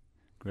closely,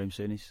 Graham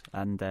Souness.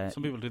 And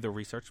some people do their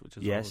research, which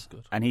is always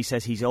good. And he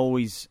says he's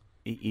always,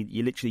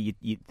 you literally,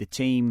 the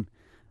team,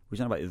 we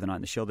was on about it the other night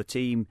in the show, the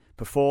team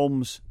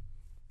performs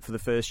for the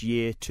first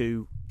year,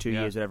 two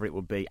years, whatever it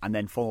would be, and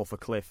then fall off a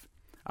cliff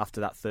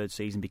after that third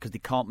season because they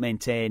can't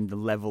maintain the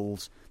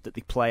levels that they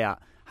play at,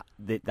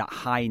 that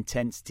high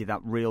intensity, that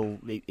real.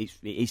 It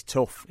is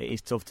tough. It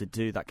is tough to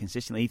do that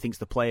consistently. He thinks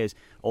the players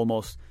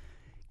almost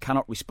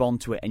cannot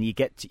respond to it, and you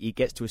get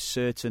to a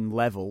certain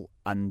level,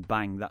 and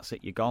bang, that's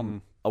it. You're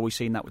gone. Are we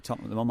seeing that with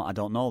Tottenham at the moment? I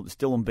don't know. They're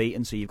still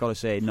unbeaten, so you've got to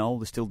say no.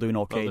 They're still doing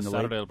okay in the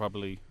Saturday league. will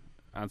probably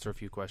answer a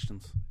few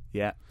questions.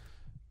 Yeah,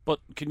 but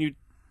can you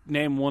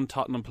name one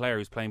Tottenham player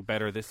who's playing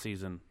better this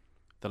season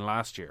than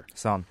last year?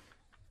 Son.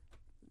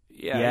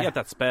 Yeah, he had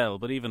that spell,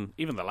 but even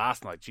the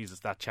last night, Jesus,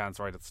 that chance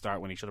right at the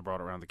start when he should have brought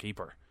it around the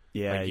keeper.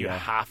 Yeah, you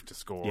have to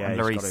score. Yeah,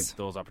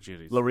 those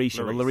opportunities.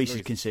 Lloris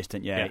is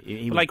consistent. Yeah,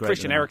 he but like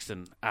Christian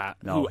Eriksen,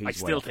 who I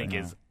still think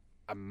is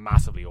a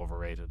massively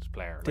overrated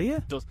player. Do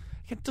you?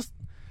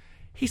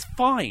 He's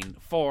fine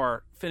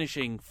for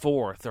finishing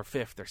 4th or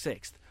 5th or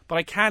 6th, but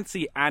I can't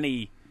see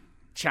any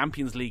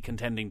Champions League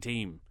contending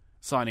team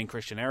signing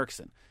Christian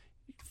Eriksen.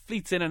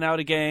 Fleets in and out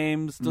of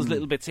games, does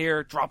little bits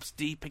here, drops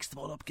deep, picks the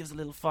ball up, gives a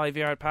little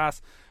 5-yard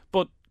pass,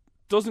 but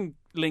doesn't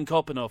link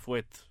up enough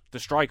with the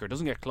striker,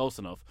 doesn't get close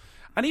enough.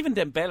 And even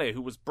Dembele,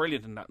 who was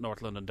brilliant in that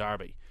North London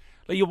derby,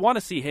 like you want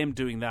to see him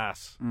doing that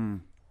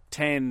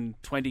 10,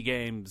 20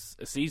 games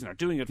a season, or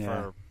doing it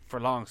for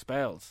long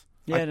spells.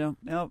 Yeah,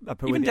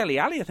 even Dele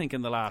Alli, I think,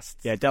 in the last.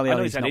 Yeah, Dele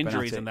Alli. He's had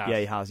injuries in that. Yeah,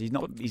 he has. He's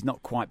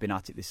not quite been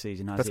at it this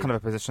season. Has That's he? kind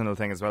of a positional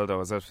thing as well,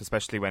 though,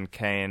 especially when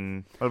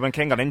Kane. Well, when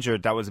Kane got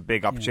injured, that was a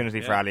big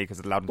opportunity for Ali because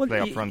it allowed him to play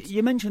up front.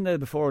 You mentioned there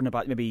before and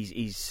about maybe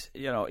he's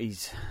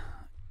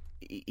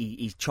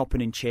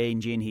chopping and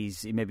changing.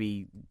 He's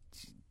maybe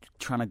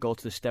trying to go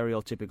to the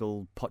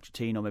stereotypical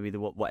Pochettino, maybe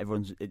what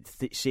everyone's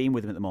seeing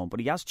with him at the moment. But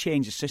he has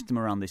changed the system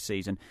around this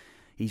season.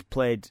 He's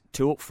played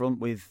 2 up front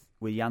with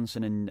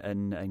Janssen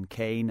and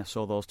Kane. I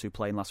saw those 2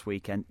 playing last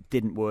weekend.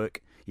 Didn't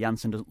work.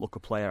 Janssen doesn't look a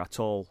player at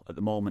all at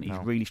the moment. He's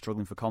really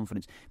struggling for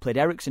confidence. Played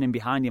Eriksen in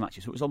behind him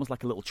actually, so it was almost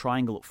like a little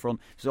triangle up front.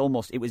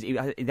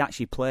 It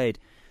actually played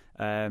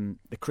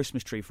the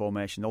Christmas tree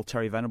formation, the old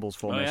Terry Venables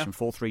formation,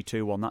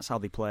 4-3-2-1. That's how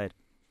they played.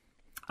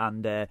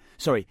 And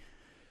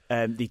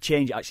they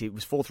changed. Actually, it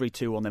was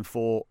 4-3-2-1, then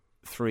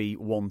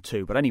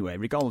 4-3-1-2. But anyway,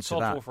 regardless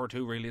of that,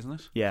 4-4-2, really, isn't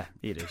it? Yeah,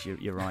 it is.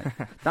 You're right.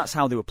 That's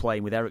how they were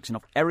playing with Eriksen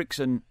off.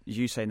 Eriksen, as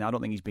you say now, I don't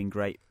think he's been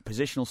great.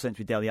 Positional sense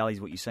with Dele Alli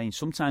is what you're saying.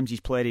 Sometimes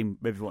he's played him,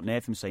 maybe what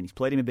Nathan's saying, he's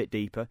played him a bit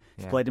deeper.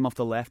 He's played him off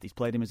the left. He's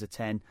played him as a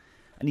 10.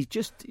 And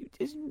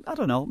I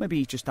don't know, maybe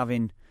he's just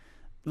having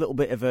a little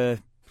bit of a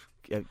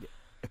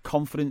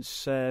confidence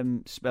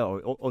spell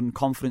or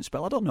unconfident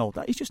spell. I don't know.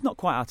 He's just not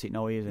quite at it.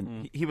 No, he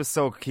isn't. He was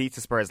so key to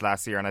Spurs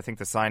last year, and I think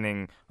the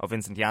signing of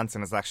Vincent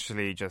Janssen has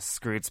actually just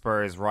screwed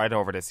Spurs right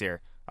over this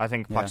year. I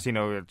think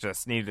Pochettino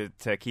just needed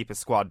to keep his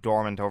squad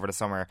dormant over the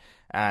summer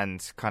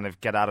and kind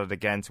of get at it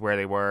again to where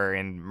they were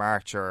in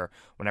March or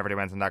whenever they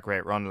went on that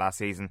great run last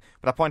season.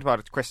 But that point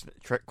about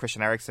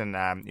Christian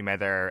Eriksen you made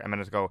there a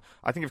minute ago,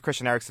 I think if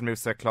Christian Eriksen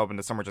moves to a club in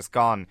the summer just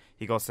gone,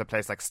 he goes to a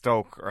place like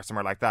Stoke or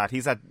somewhere like that.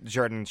 He's at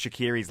Xherdan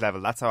Shaqiri's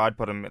level. That's how I'd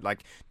put him,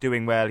 like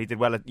doing well. He did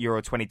well at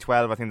Euro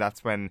 2012. I think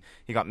that's when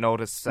he got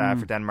noticed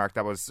for Denmark.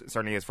 That was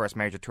certainly his first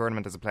major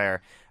tournament as a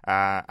player,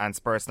 and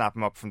Spurs snap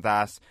him up from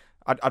that.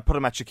 I'd put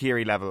him at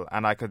Shaqiri level,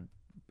 and I could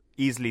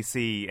easily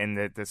see in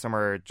the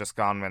summer just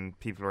gone when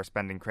people were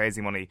spending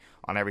crazy money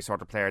on every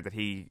sort of player that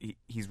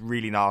he's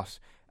really not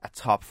a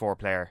top 4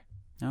 player.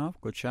 Oh,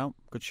 good shout.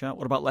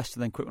 What about Leicester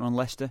then? Quick one on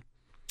Leicester.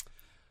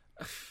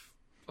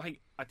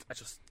 Like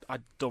I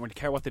don't really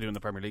care what they do in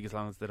the Premier League as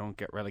long as they don't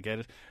get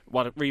relegated.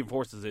 What it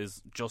reinforces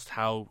is just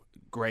how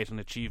great an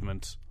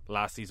achievement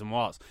last season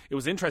was. It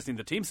was interesting,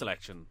 the team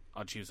selection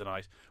on Tuesday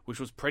night, which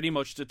was pretty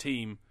much the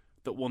team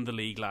that won the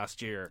league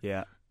last year.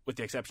 Yeah. With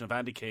the exception of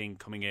Andy King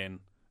coming in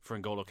for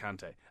N'Golo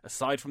Kante.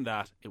 Aside from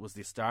that, it was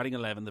the starting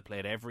 11 that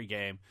played every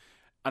game,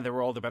 and they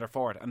were all the better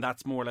for it. And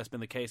that's more or less been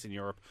the case in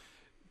Europe.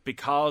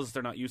 Because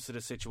they're not used to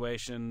this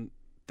situation,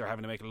 they're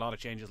having to make a lot of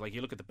changes. Like,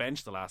 you look at the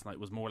bench the last night,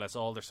 was more or less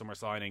all their summer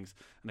signings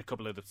and a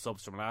couple of the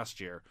subs from last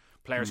year.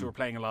 Players who were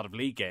playing a lot of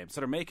league games.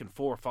 So they're making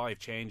 4 or 5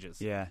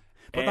 changes. Yeah.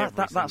 But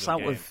that's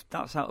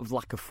out of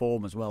lack of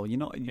form as well.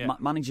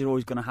 Managers are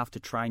always going to have to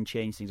try and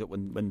change things up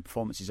when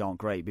performances aren't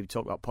great. We've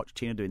talked about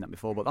Pochettino doing that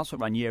before, but that's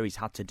what Ranieri's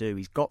had to do.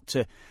 He's got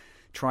to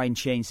try and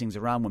change things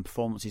around when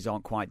performances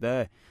aren't quite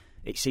there.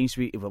 It seems to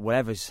be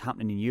whatever's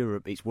happening in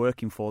Europe, it's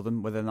working for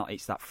them. Whether or not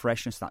it's that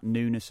freshness, that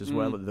newness as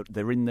well.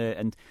 They're in there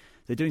and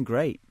they're doing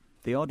great.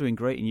 They are doing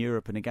great in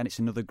Europe, and again, it's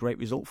another great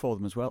result for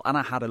them as well. And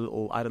I had a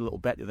little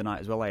bet the other night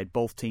as well. I had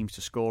both teams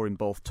to score in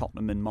both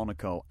Tottenham and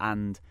Monaco,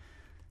 and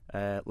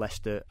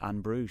Leicester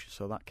and Bruges.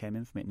 So that came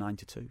in for me at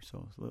 9-2.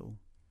 So it's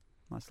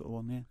a nice little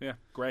one, yeah. Yeah,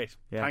 great.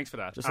 Yeah. Thanks for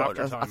that.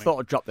 I thought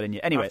I'd drop that in you.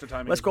 Anyway,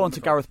 let's go on to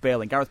Gareth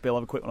Bale. And Gareth Bale,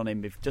 have a quick one on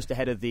him. Just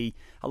ahead of the...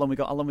 How long we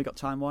got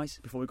time-wise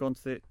before we go on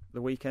to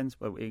the weekends?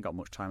 Well, we ain't got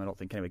much time, I don't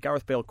think. Anyway,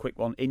 Gareth Bale, quick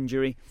one.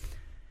 Injury.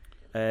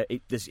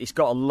 It's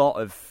got a lot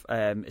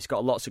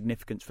of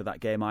significance for that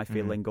game, I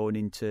feel, then going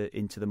into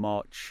the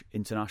March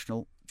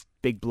international.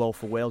 Big blow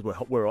for Wales.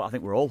 I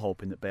think we're all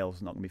hoping that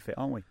Bale's not going to be fit,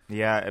 aren't we?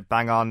 Yeah,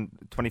 bang on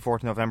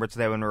 24th November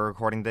today when we're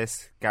recording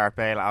this. Gareth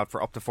Bale out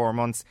for up to 4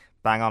 months.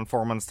 Bang on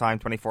 4 months' time,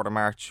 24th of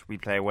March, we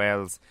play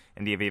Wales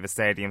in the Aviva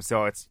Stadium.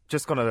 So it's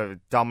just going to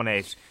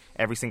dominate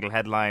every single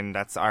headline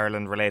that's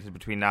Ireland related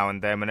between now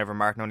and then. Whenever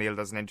Martin O'Neill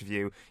does an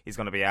interview, he's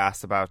going to be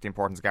asked about the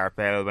importance of Gareth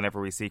Bale. Whenever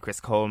we see Chris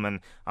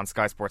Coleman on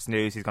Sky Sports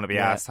News, he's going to be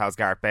asked, how's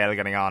Gareth Bale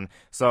getting on?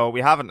 So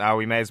we have it now.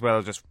 We may as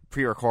well just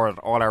pre-record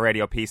all our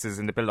radio pieces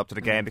in the build-up to the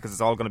game because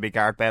it's all going to be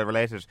Gareth Bale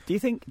related. Do you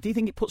think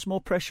it puts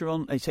more pressure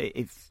on? Say,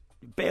 if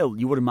Bale,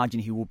 you would imagine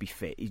he would be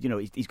fit. He's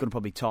going to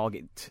probably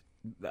target,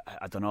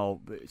 I don't know,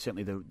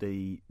 certainly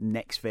the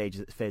next phase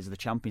of the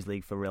Champions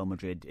League for Real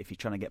Madrid if he's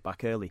trying to get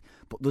back early.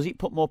 But does it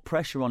put more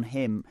pressure on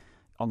him,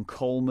 on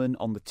Coleman,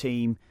 on the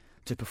team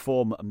to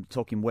perform? I'm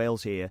talking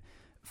Wales here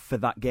for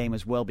that game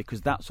as well,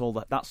 because that's all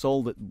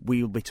that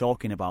we'll be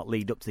talking about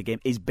lead up to the game.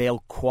 Is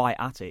Bale quite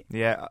at it?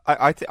 Yeah,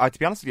 I to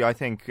be honest with you, I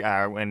think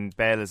when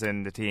Bale is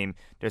in the team,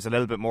 there's a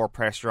little bit more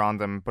pressure on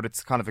them, but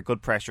it's kind of a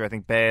good pressure. I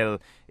think Bale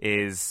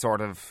is he's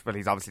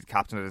obviously the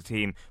captain of the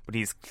team, but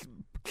he's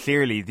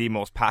clearly the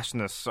most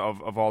passionate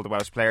of all the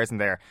Welsh players in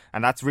there,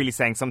 and that's really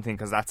saying something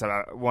because that's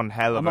one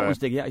hell of I'm not going to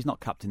dig you out. He's not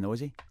captain though, is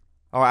he?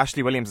 Oh,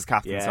 Ashley Williams is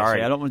captain. Yeah,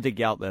 sorry, I don't want to dig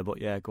you out there,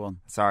 but yeah, go on.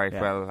 Sorry. Yeah.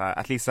 Well,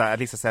 at least I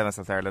saved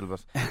myself there a little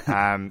bit.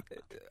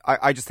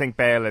 I just think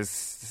Bale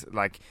is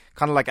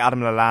kind of like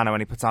Adam Lallana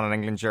when he puts on an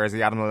England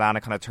jersey. Adam Lallana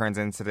kind of turns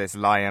into this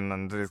lion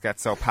and just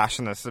gets so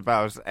passionate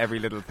about every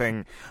little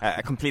thing.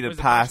 A completed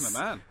pass. A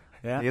passionate man.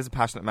 Yeah. He is a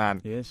passionate man.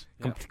 He is.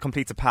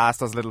 Completes a pass,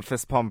 does a little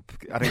fist pump.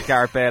 I think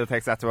Gareth Bale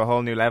takes that to a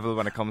whole new level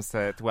when it comes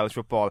to Welsh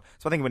football.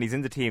 So I think when he's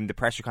in the team, the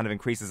pressure kind of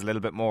increases a little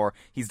bit more.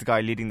 He's the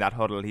guy leading that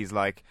huddle. He's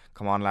like,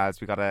 come on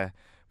lads, we got to...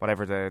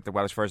 Whatever the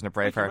Welsh version of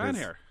Braveheart is.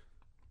 Here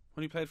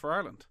when he played for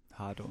Ireland.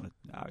 I don't want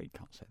to... No, you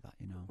can't say that,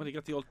 you know. When he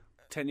got the old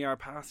 10-yard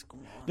pass. Go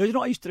on. No, you know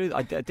what I used to do?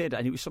 I did,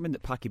 and it was something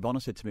that Packy Bonner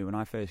said to me when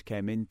I first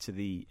came into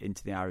the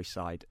Irish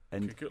side.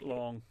 And kick it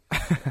long.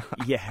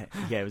 yeah,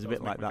 it was a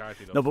bit like that.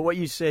 No, but what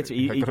you said to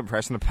me... Good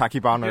impression of Packy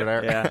Bonner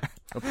there. Yeah.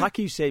 Well,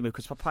 Packy said to me,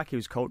 because Packy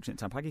was coaching at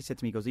the time, Packy said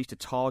to me, he goes, he used to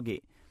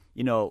target,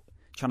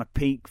 trying to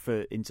peak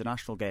for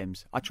international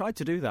games. I tried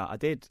to do that. I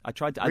did. I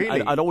tried to...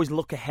 Really? I'd always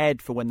look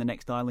ahead for when the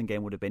next Ireland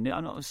game would have been.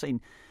 I'm not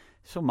saying...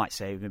 Some might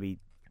say maybe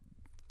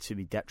to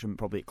be detriment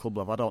probably at club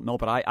level, I don't know,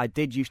 but I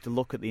did used to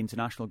look at the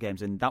international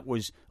games, and that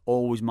was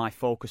always my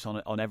focus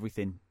on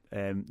everything,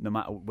 no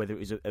matter whether it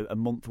was a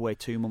month away,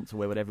 2 months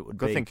away, whatever it would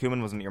be. Good thing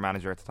Koeman wasn't your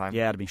manager at the time.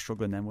 Yeah, I'd have been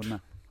struggling then, wouldn't I?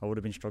 I would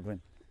have been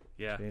struggling.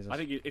 Yeah, Jesus. I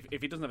think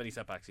if he doesn't have any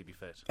setbacks, he'd be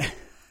fit.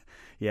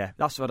 Yeah,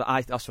 that's what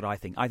I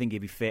think. I think he'd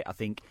be fit.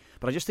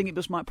 But I just think it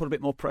just might put a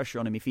bit more pressure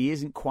on him if he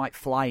isn't quite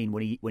flying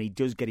when he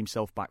does get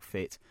himself back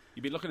fit.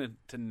 You'd be looking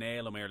to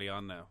nail him early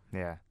on now.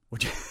 Yeah.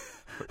 Would you?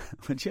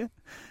 Would you?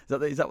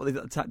 Is that what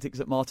the tactics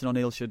that Martin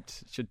O'Neill should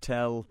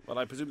tell? Well,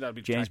 I presume that'd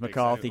be James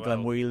McCarthy,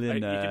 Glenn Whelan,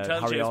 you can tell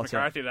Harry James Arter.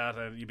 McCarthy that,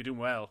 and you'd be doing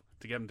well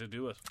to get him to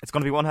do it. It's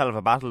going to be one hell of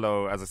a battle,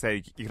 though. As I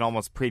say, you can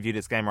almost preview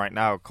this game right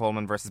now.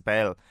 Coleman versus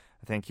Bale.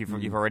 I think you've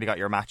already got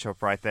your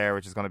matchup right there,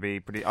 which is going to be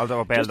pretty.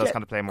 Although Bale does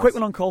kind of play more. Quick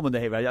one on Coleman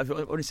there. Right? I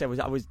want to say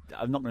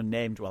I'm not going to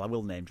name. Well, I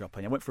will name drop.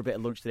 I went for a bit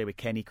of lunch today with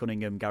Kenny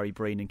Cunningham, Gary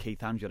Breen, and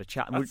Keith Andrew. Had a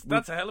chat.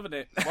 That's a hell of a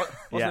day.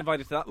 Wasn't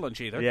invited to that lunch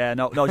either. Yeah,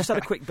 no. Just had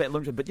a quick bit of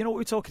lunch. But you know what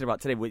we were talking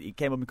about today? It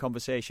came up in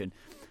conversation.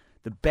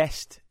 The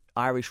best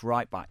Irish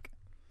right back.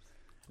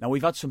 Now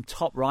we've had some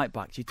top right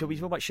backs. We talk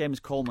about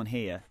Seamus Coleman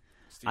here,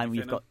 and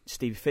we've got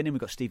Stevie Finnan, we've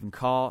got Stephen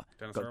Carr,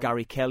 we've got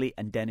Gary Kelly,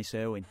 and Dennis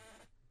Irwin.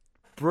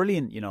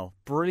 Brilliant,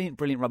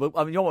 brilliant. I mean,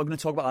 we're going to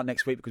talk about that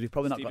next week because we've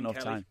probably not got enough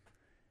time.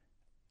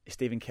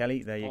 Stephen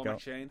Kelly, there you go.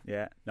 McShane.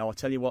 Yeah. Now I'll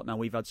tell you what. Now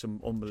we've had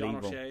some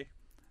unbelievable. John O'Shea.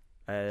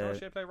 John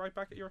O'Shea play right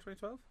back at Euro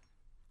 2012?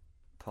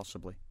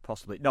 Possibly.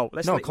 No,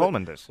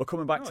 Coleman did. We're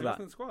coming back to that. He wasn't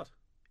in the squad.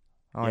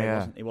 Oh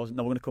yeah, he wasn't.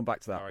 No, we're going to come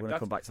back to that. Right, we're going to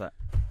come back to that.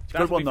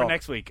 That's good one for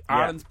next week. Yeah.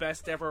 Ireland's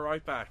best ever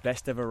right back.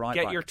 Best ever right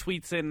back. Get your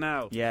tweets in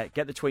now. Yeah,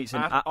 get the tweets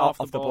in. At off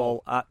the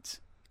ball at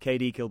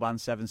KD Kilbane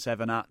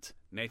 77 at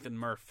Nathan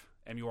Murph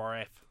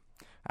MURF.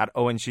 At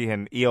Eoin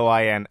Sheehan,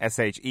 EOIN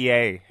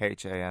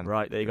SHEAHAN.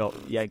 Right, there you go.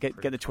 Yeah,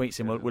 get the tweets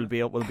in. We'll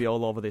be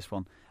all over this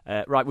one.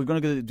 Right, we're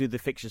going to go do the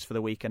fixtures for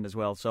the weekend as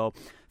well. So,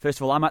 first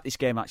of all, I'm at this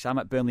game actually. I'm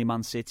at Burnley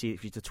Man City.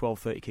 It's a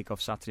 12:30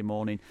 kick-off Saturday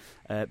morning.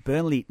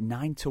 Burnley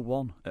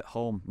 9-1 at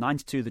home,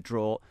 9-2 the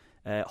draw,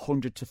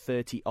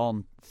 100-30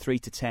 on,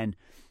 3-10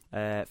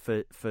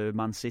 for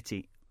Man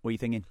City. What are you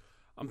thinking?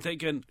 I'm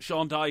thinking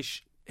Sean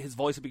Dyche his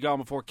voice will be gone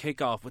before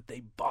kick-off with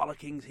the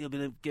bollockings he'll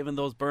be giving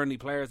those Burnley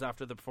players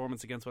after the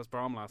performance against West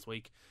Brom last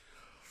week.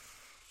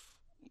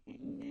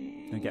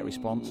 And get a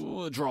response.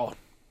 Draw.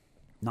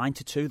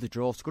 9-2, the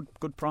draw. It's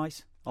good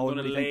price. I'm going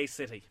to lay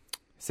City.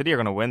 City are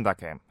going to win that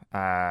game.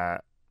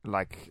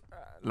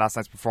 Last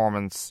night's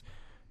performance,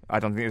 I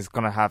don't think it's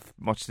going to have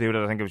much to do with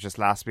it. I think it was just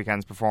last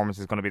weekend's performance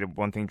is going to be the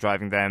one thing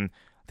driving them.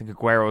 I think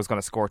Aguero is going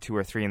to score 2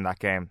 or 3 in that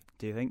game.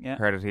 Do you think? Yeah.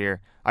 Heard it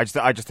here. I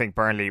just think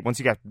Burnley, once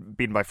you get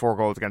beaten by 4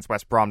 goals against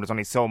West Brom, there's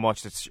only so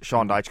much that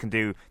Sean Dyche can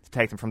do to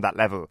take them from that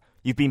level.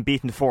 You've been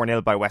beaten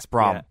 4-0 by West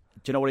Brom. Yeah.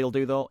 Do you know what he'll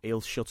do though?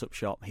 He'll shut up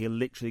shop. He'll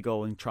literally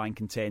go and try and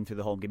contain through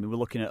the whole game.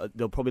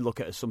 They'll probably look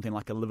at something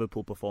like a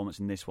Liverpool performance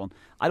in this one.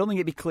 I don't think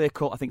it'd be clear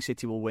cut. I think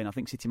City will win. I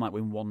think City might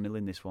win 1-0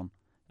 in this one.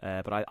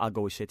 But I'll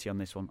go with City on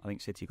this one. I think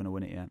City are going to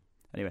win it. Yeah.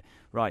 Anyway,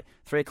 right,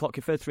 3 o'clock.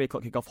 Your third 3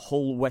 o'clock kick off.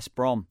 Hull West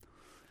Brom.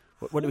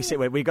 What do we say?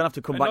 We're going to have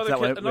to come back to that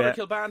one. Another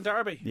Kilbane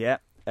derby. Yeah.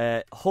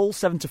 Hull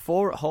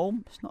 7-4 at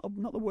home. It's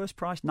not the worst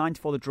price.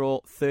 9-4 the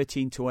draw.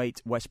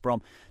 13-8 West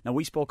Brom. Now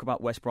we spoke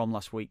about West Brom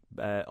last week.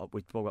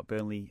 We spoke about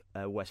Burnley,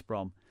 West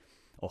Brom,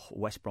 or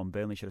West Brom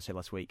Burnley, should I say,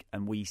 last week,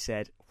 and we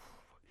said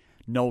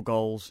no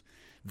goals,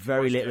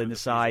 very little in the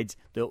sides.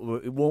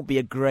 It won't be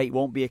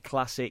a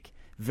classic.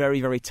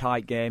 Very, very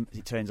tight game. As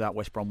it turns out,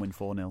 West Brom win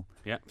 4-0.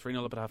 Yeah,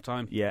 3-0 up at half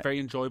time. Yeah. Very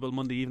enjoyable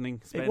Monday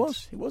evening spent.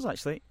 It was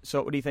actually.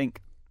 So what do you think?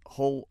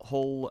 Hull,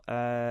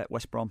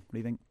 West Brom, what do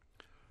you think?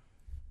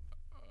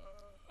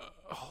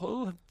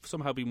 Hull have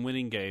somehow been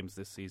winning games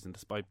this season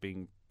despite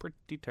being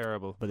pretty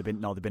terrible. But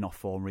they've been off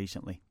form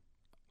recently.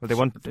 Well,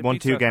 they won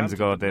 2 games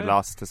ago. They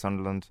lost to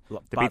Sunderland.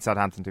 They beat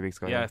Southampton 2 weeks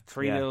ago. Yeah,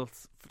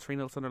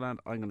 3-0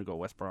 Sunderland. I'm going to go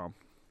West Brom.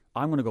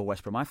 I'm going to go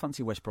West Brom. I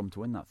fancy West Brom to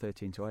win that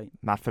 13-8.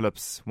 Matt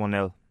Phillips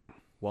 1-0.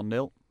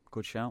 1-0.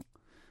 Good shout.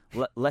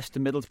 Leicester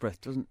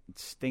Middlesbrough doesn't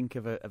stink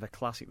of a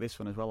classic, this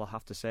one as well, I'll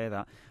have to say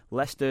that.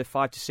 Leicester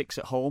 5-6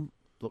 at home.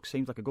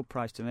 Seems like a good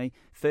price to me.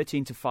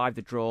 13-5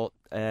 the draw,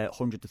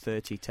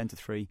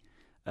 100-30,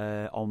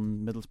 10-3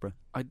 on Middlesbrough.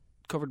 I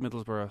covered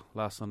Middlesbrough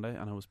last Sunday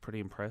and I was pretty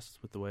impressed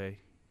with the way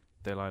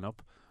they line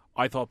up.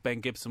 I thought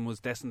Ben Gibson was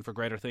destined for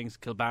greater things.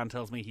 Kilbane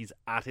tells me he's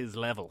at his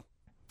level.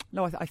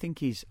 No, I think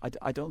he's.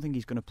 I don't think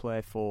he's going to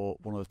play for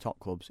one of the top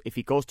clubs. If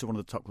he goes to one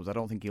of the top clubs, I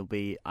don't think he'll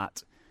be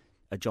at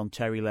a John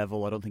Terry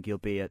level. I don't think he'll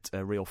be at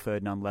a Rio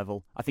Ferdinand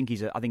level. I think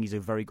he's a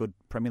very good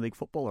Premier League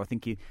footballer. I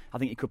think he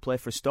could play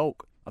for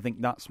Stoke. I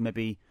think that's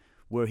maybe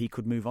where he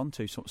could move on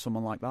to,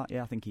 someone like that.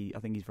 Yeah, I think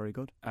he's very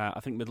good. I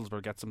think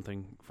Middlesbrough get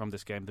something from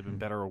this game. They've been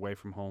better away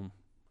from home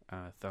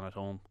than at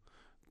home.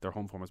 Their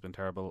home form has been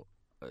terrible.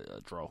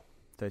 Draw.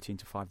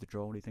 13-5 the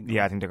draw. What do you think?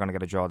 Yeah, I think they're going to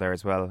get a draw there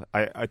as well.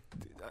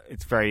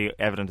 It's very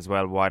evident as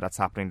well why that's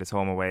happening. This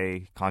home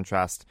away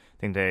contrast.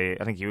 I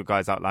think you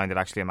guys outlined it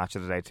actually a match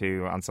of the day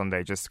too on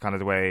Sunday. Just kind of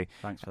the way.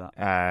 Thanks for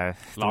that.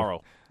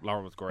 Laurel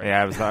was great.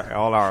 Yeah, it was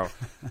all Laurel.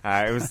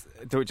 It was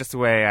just the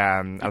way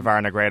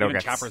Alvaro Negredo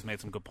gets. Chappers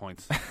made some good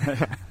points.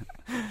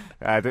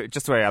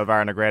 Just the way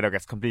Alvaro Negredo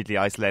gets completely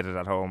isolated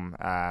at home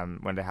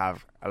when they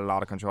have a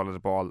lot of control of the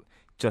ball.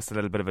 Just a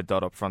little bit of a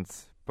dud up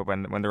front. But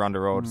when they're on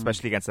the road,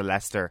 especially against the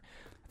Leicester,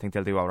 I think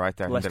they'll do all right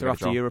there. Leicester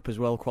after Europe as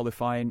well,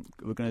 qualifying.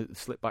 We're going to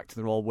slip back to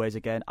the old ways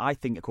again. I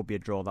think it could be a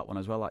draw, that one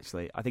as well,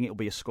 actually. I think it'll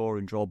be a score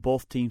and draw.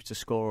 Both teams to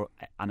score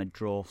and a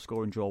draw.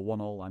 Score and draw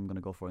 1-1, I'm going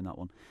to go for in that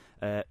one.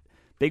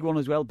 Big one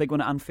as well. Big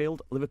one at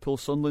Anfield. Liverpool,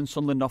 Sunderland.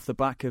 Sunderland off the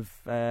back of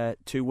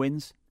 2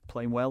 wins,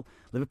 playing well.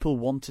 Liverpool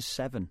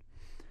 1-7.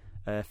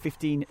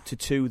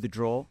 15-2 the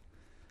draw.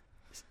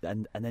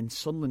 And then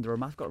Sunderland,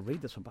 I've got to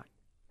read this one back.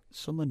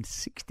 Sunderland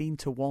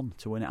 16-1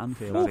 to win at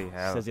Anfield.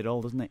 Says it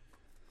all, doesn't it?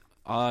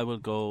 I will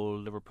go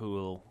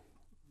Liverpool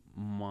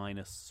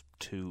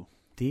 -2.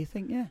 Do you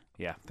think? Yeah.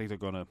 Yeah, I think they're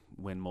going to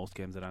win most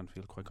games at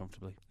Anfield quite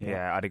comfortably.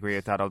 Yeah, I'd agree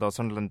with that. Although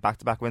Sunderland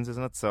back-to-back wins,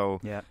 isn't it? So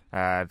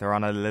they're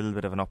on a little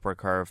bit of an upward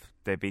curve.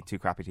 They beat 2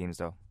 crappy teams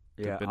though.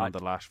 They've been on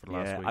the lash for the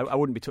last week. I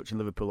wouldn't be touching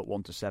Liverpool at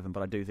 1-7,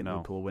 but I do think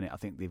Liverpool will win it. I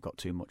think they've got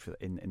too much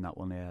in that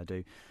one. Yeah, I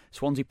do.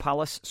 Swansea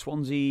Palace.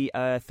 Swansea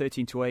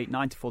 13-8,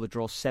 9-4 the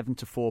draw,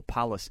 7-4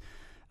 Palace.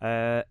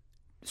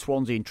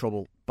 Swansea in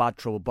trouble, bad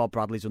trouble. Bob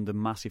Bradley's under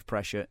massive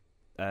pressure.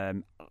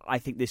 I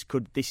think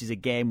this is a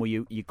game where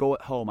you go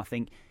at home. I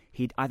think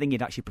he'd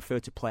actually prefer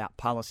to play at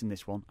Palace in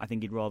this one. I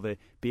think he'd rather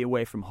be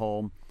away from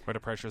home where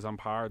the pressure's on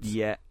Pards.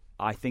 Yeah,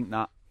 I think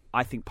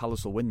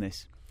Palace will win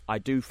this. I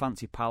do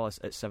fancy Palace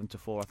at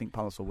 7-4. I think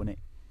Palace will win it.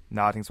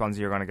 No, I think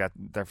Swansea are going to get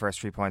their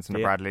first 3 points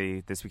under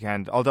Bradley this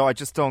weekend. Although I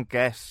just don't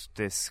get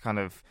this kind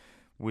of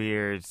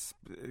weird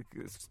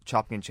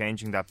chopping and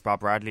changing that Bob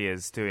Bradley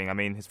is doing. I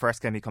mean, his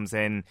first game he comes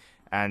in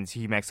and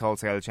he makes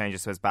wholesale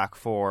changes to his back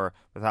 4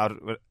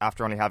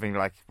 after only having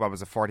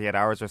 48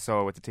 hours or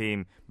so with the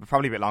team, but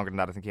probably a bit longer than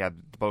that. I think he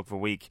had the bulk of a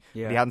week.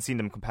 But he hadn't seen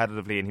them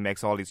competitively, and he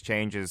makes all these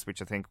changes,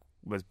 which I think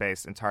was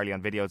based entirely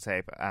on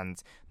videotape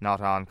and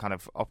not on kind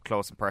of up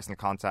close and personal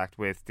contact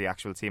with the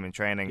actual team in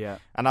training. Yeah.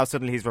 And now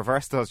suddenly he's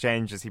reversed those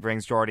changes. He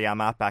brings Jordi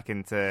Amat back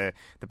into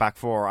the back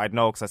four. I'd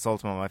know because I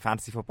sold him on my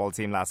fantasy football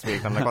team last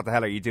week. I'm like, what the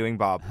hell are you doing,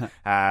 Bob?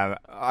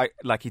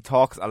 He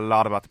talks a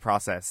lot about the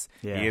process.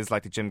 Yeah. He is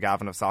like the Jim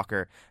Gavin of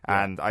soccer,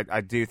 and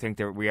I do think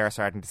that we are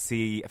starting to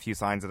see a few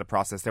signs of the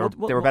process. They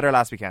were better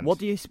last weekend. What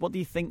do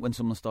you think when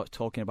someone starts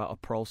talking about a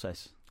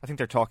process? I think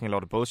they're talking a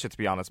lot of bullshit, to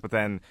be honest. But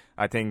then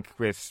I think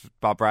with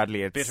Bob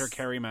Bradley, it's bitter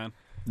Kerry man.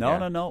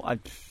 No.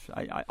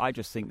 I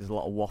just think there's a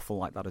lot of waffle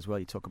like that as well.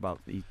 You talk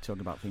about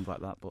things like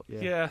that, but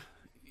yeah.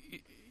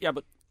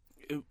 But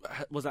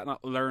was that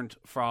not learned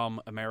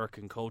from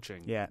American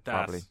coaching? Yeah,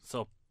 probably.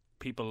 So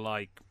people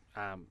like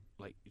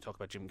you talk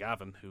about Jim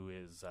Gavin, who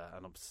is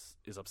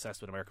is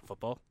obsessed with American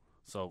football.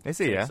 So is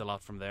he? Takes a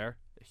lot from there.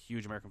 A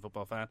huge American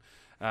football fan,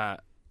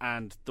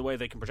 and the way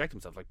they can project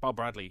themselves. Like Bob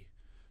Bradley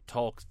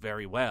talks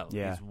very well.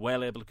 Yeah. He's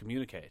well able to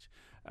communicate,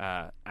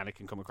 and it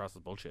can come across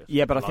as bullshit.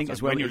 Yeah, but I think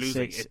as well, when you're it's,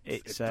 losing, it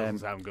it's doesn't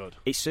sound good.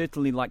 It's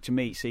certainly, like, to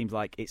me, it seems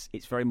like it's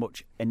very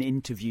much an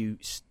interview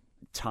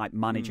type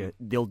manager.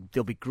 They'll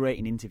be great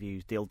in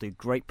interviews. They'll do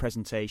great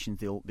presentations.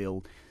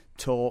 They'll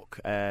talk.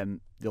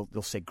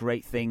 They'll say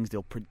great things.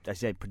 They'll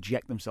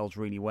project themselves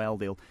really well.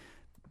 They'll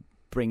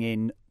bring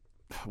in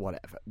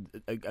whatever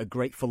a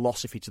great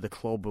philosophy to the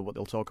club or what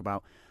they'll talk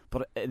about.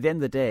 But at the end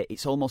of the day,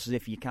 it's almost as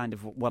if you kind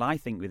of, what I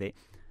think with it,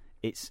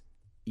 it's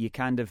you're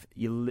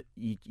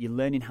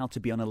learning how to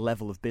be on a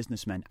level of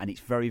businessmen, and it's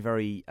very,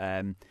 very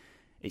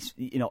it's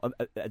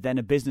then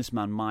a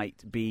businessman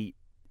might be.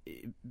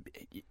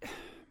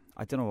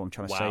 I don't know what I'm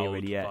trying to say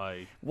really. Yeah,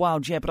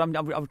 wowed. Yeah, but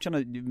I'm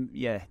trying to.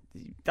 Yeah,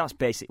 that's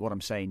basically what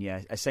I'm saying.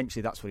 Yeah,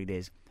 essentially that's what it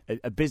is.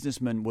 A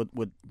businessman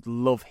would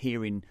love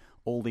hearing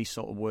all these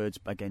sort of words,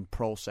 again,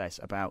 process,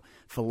 about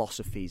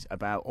philosophies,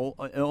 about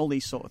all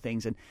these sort of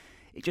things, and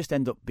it just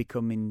end up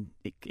becoming,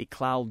 it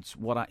clouds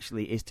what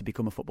actually is to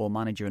become a football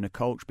manager and a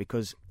coach,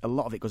 because a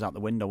lot of it goes out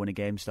the window when a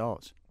game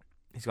starts.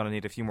 He's going to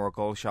need a few more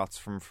goal shots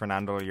from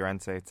Fernando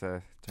Llorente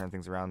to turn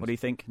things around. What do you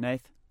think,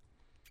 Nath?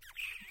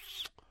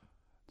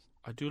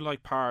 I do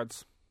like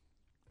Pards.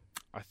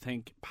 I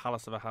think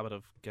Palace have a habit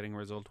of getting a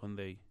result when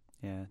they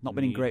not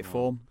been in great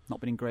form. Not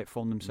been in great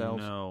form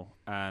themselves. No,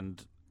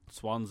 and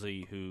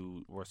Swansea,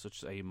 who were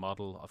such a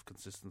model of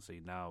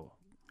consistency, now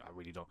I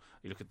really don't.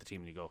 You look at the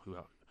team and you go, who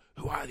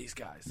are these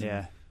guys?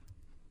 Yeah,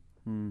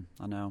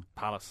 I know.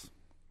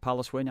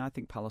 Palace win. I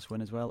think Palace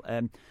win as well.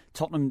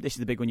 Tottenham. This is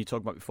the big one you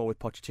talked about before with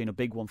Pochettino.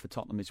 Big one for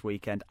Tottenham this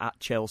weekend at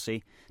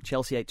Chelsea.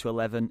 Chelsea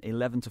 8-11,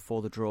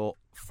 11-4 the draw,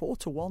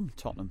 4-1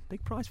 Tottenham.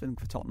 Big price for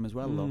Tottenham as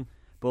well, though.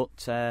 But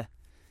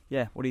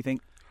what do you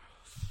think?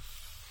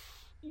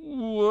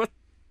 What?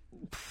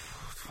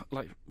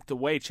 Like the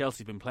way Chelsea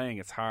have been playing,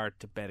 it's hard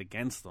to bet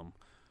against them.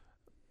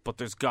 But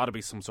there's got to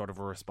be some sort of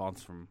a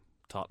response from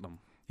Tottenham.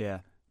 Yeah,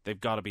 they've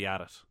got to be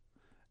at it.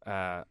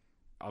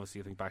 Obviously,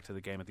 you think back to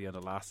the game at the end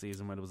of last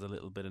season when there was a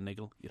little bit of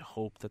niggle. You'd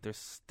hope that there's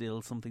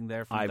still something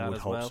there from that as well. I would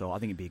hope so. I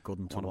think it'd be a good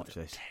one to watch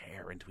this.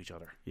 Tear into each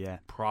other. Yeah.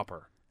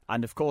 Proper.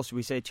 And of course,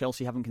 we say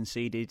Chelsea haven't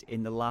conceded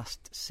in the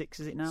last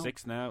 6, is it now?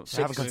 6 now.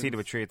 They haven't conceded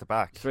with 3 at the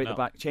back. 3 at the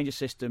back. Change of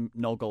system,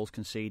 no goals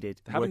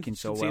conceded. They haven't working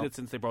so well. conceded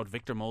since they brought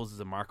Victor Moses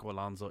and Marco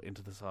Alonso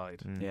into the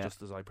side,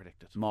 just as I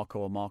predicted. Marco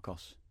or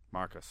Marcos?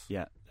 Marcus.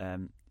 Yeah.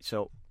 I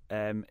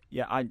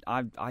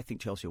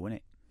think Chelsea will win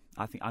it.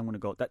 I think I'm going to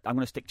go. I'm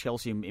going to stick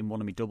Chelsea in one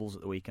of my doubles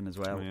at the weekend as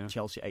well. Oh, yeah.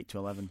 Chelsea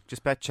 8-11.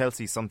 Just bet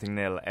Chelsea something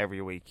nil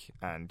every week,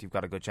 and you've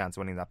got a good chance of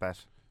winning that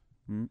bet.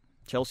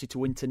 Chelsea to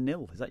win to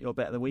 0. Is that your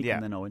bet of the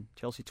weekend then, Owen?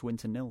 Chelsea to win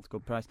to 0. It's a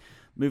good price.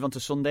 Move on to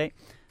Sunday.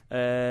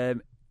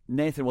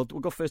 Nathan, we'll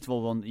go first of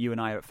all on you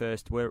and I are at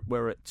first.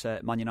 We're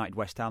at Man United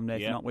West Ham,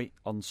 Nathan, aren't we?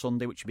 On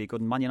Sunday, which would be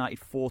good. Man United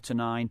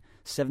 4-9,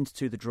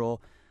 7-2 the draw.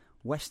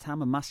 West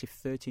Ham a massive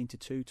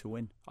 13-2 to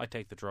win. I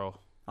take the draw.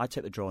 I'd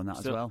take the draw in that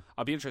as well.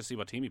 I'll be interested to see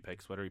what team he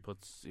picks, whether he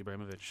puts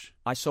Ibrahimovic.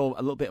 I saw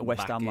a little bit of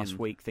West Ham last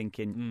week,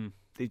 thinking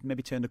they'd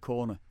maybe turned a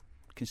corner.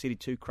 Conceded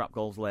 2 crap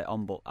goals late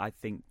on, but I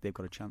think they've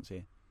got a chance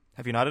here.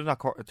 Have United not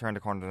turned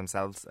a corner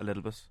themselves a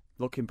little bit?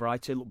 Looking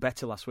brighter, looked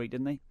better last week,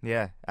 didn't they?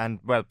 Yeah, and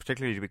well,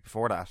 particularly the week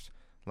before that,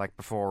 like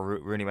before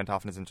Rooney went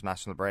off on his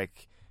international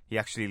break, he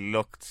actually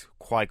looked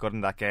quite good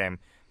in that game.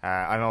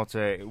 I know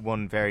it's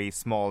one very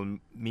small,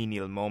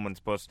 menial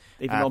moment, but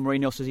even though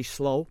Mourinho says he's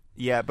slow.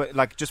 Yeah, but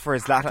like just for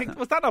his Zlatan,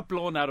 was that not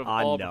blown out of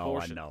all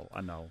proportion?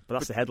 I know. But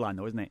that's the headline,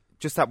 though, isn't it?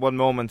 Just that one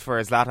moment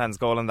for Zlatan's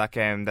goal in that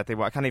game I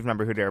can't even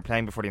remember who they were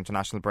playing before the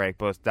international break,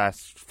 but that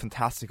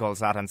fantastic goal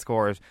Zlatan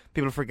scored.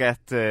 People forget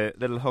the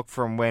little hook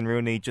from Wayne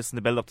Rooney just in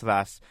the build-up to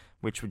that,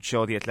 which would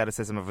show the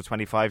athleticism of a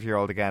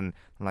 25-year-old again.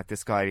 And like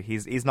this guy,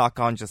 he's not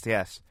gone just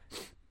yet.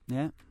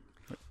 Yeah.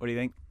 What do you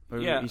think?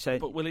 Yeah,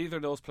 but will either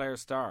of those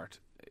players start?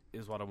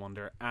 Is what I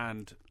wonder.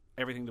 And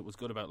everything that was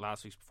good about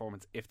last week's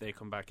performance, if they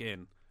come back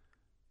in,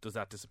 does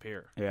that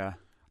disappear? Yeah,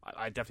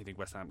 I definitely think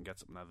West Ham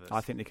gets something out of this. I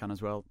think they can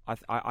as well.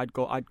 I'd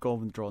go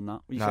and draw on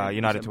that.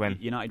 United to win.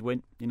 United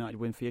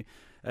win for you.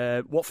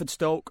 Watford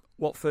Stoke.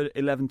 Watford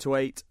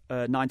 11-8,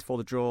 9-4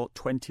 the draw,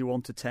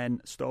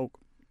 21-10 Stoke.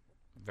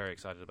 Very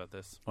excited about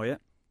this. Oh yeah,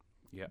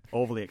 Yeah,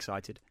 overly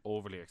excited.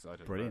 overly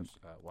excited. Brilliant.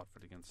 About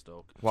Watford against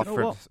Stoke. Do you know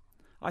Watford. what?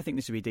 I think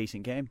this will be a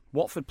decent game.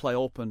 Watford play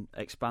open,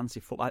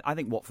 expansive football. I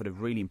think Watford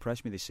have really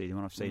impressed me this season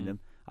when I've seen them.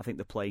 I think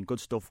they're playing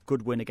good stuff.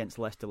 Good win against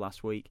Leicester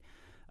last week.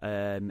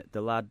 The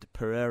lad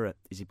Pereira,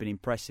 has he been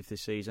impressive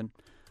this season?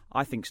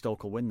 I think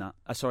Stoke will win that.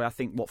 I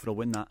think Watford will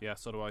win that. Yeah,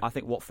 so do I. I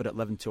think Watford at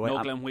 11-8.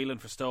 No Glenn Whelan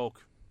for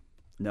Stoke.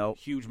 No.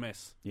 Huge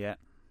miss. Yeah.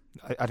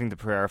 I think the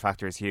Pereira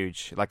factor is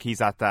huge. Like, he's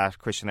at that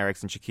Christian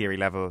Eriksen, Shaqiri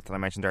level that I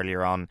mentioned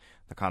earlier on.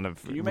 The kind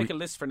of Can you make a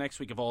list for next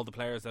week of all the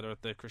players that are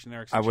at the Christian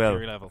Eriksen I will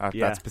Shaqiri level? at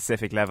Yeah. that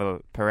specific level.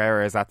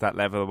 Pereira is at that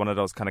level. One of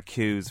those kind of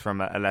cues from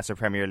a lesser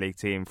Premier League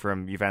team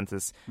from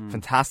Juventus.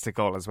 Fantastic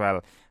goal as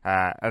well.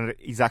 And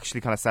he's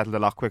actually kind of settled a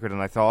lot quicker than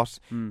I thought.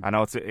 I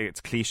know it's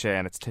cliche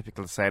and it's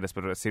typical to say this,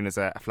 but as soon as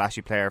a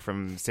flashy player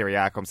from Serie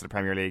A comes to the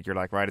Premier League, you're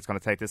like, right, it's going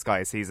to take this guy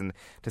a season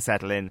to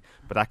settle in.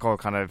 But that goal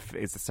kind of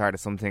is the start of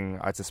something,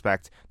 I'd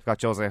suspect. They've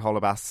got Jose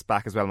Holebas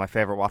back as well, my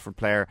favourite Watford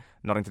player.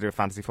 Nothing to do with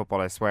fantasy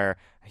football, I swear.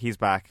 He's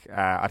back.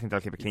 I think they'll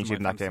keep a clean sheet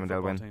in that game and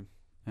they'll win.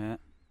 Yeah.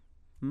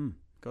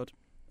 Good.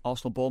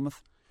 Arsenal-Bournemouth.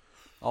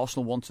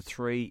 Arsenal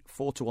 1-3,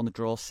 4-1 the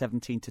draw,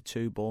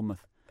 17-2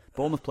 Bournemouth.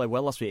 Bournemouth played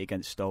well last week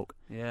against Stoke.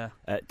 Yeah.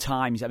 At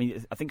times, I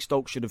mean, I think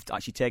Stoke should have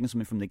actually taken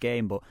something from the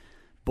game, but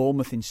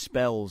Bournemouth in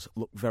spells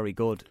look very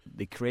good.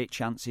 They create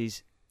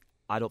chances.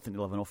 I don't think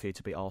they'll have enough here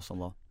to beat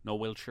Arsenal, though. No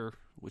Wiltshire,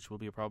 which will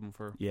be a problem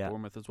for Yeah.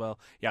 Bournemouth as well.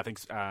 Yeah, I think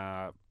it's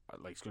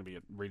going to be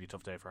a really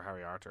tough day for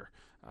Harry Arter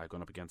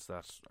going up against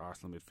that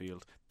Arsenal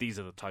midfield. These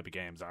are the type of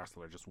games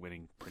Arsenal are just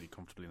winning pretty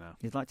comfortably now.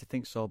 You'd like to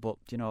think so, but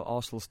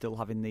Arsenal still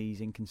having these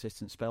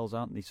inconsistent spells,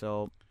 aren't they?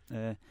 So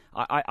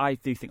I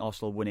do think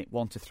Arsenal will win it.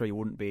 1-3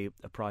 wouldn't be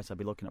a price I'd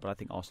be looking at, but I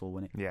think Arsenal will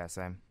win it. Yeah,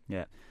 same.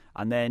 Yeah.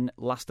 And then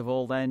last of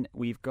all, then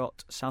we've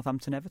got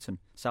Southampton-Everton.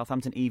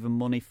 Southampton even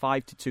money,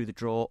 5-2 the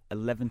draw,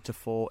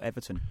 11-4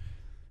 Everton.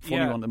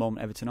 Funny one at the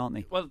moment, Everton, aren't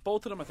they? Well,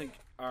 both of them, I think,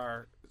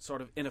 are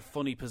sort of in a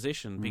funny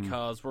position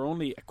because we're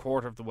only a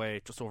quarter of the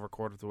way, just over a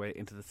quarter of the way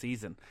into the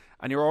season,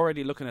 and you're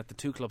already looking at the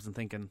two clubs and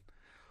thinking,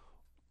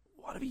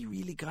 what have you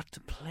really got to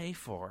play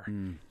for?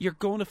 You're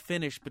going to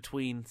finish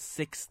between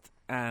 6th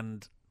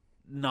and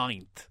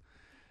 9th,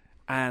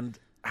 and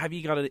have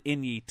you got it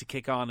in you to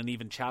kick on and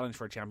even challenge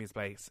for a Champions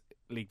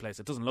League place?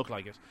 It doesn't look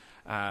like it.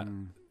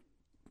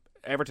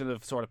 Everton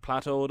have sort of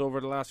plateaued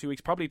over the last few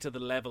weeks, probably to the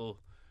level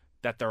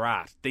that they're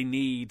at. They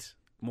need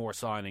more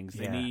signings.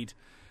 They need,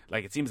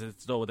 it seems as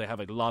though they have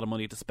a lot of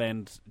money to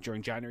spend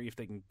during January. If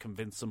they can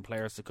convince some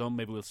players to come,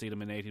 maybe we'll see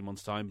them in 18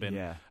 months' time being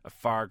a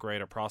far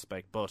greater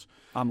prospect. But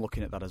I'm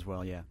looking at that as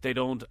well, yeah. They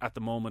don't, at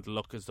the moment,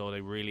 look as though they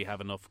really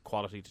have enough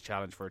quality to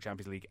challenge for a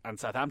Champions League. And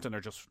Southampton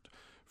are just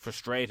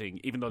frustrating,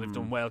 even though they've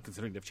done well,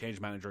 considering they've changed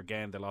manager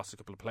again. They lost a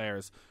couple of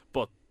players.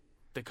 But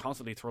they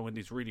constantly throw in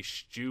these really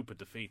stupid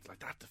defeats, like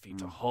that defeat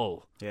to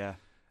Hull. Yeah.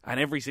 And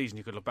every season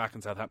you could look back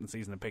in Southampton's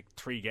season and pick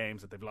 3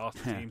 games that they've lost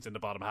to teams in the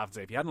bottom half and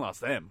say, if you hadn't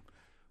lost them,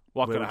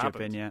 what could have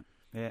happened? Yeah.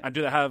 And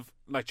do they have,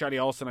 like Charlie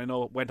Austin, I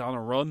know, went on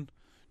a run.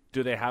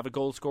 Do they have a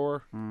goal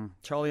scorer?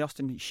 Charlie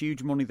Austin,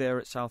 huge money there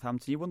at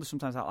Southampton. You wonder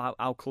sometimes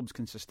how clubs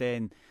can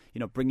sustain,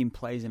 bringing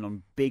players in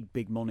on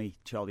big money.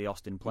 Charlie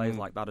Austin players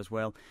like that as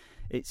well.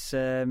 It's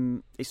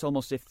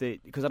almost if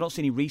because I don't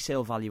see any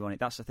resale value on it.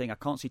 That's the thing. I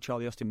can't see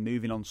Charlie Austin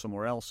moving on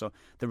somewhere else. So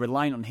they're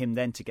relying on him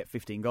then to get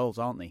 15 goals,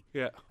 aren't they?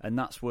 Yeah. And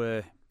that's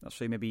where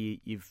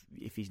maybe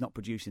if he's not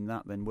producing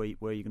that, then where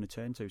are you going to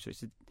turn to? So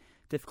it's a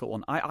difficult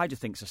one. I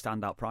just think it's a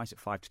standout price at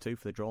 5-2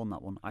 for the draw on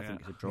that one. I think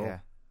it's a draw. Yeah.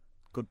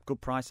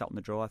 Good price out on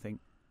the draw, I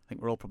think. I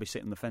think we're all probably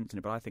sitting on the fence in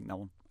it, but I think that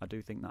one. I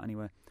do think that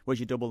anyway. Where's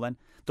your double then?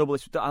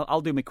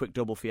 I'll do my quick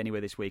double for you anyway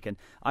this weekend.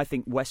 I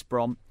think West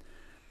Brom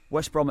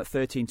at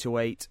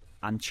 13-8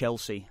 and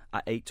Chelsea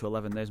at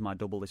 8-11. There's my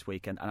double this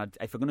weekend. And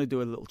if I'm going to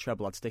do a little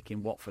treble, I'd stick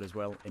in Watford as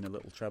well in a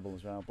little treble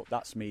as well. But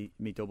that's me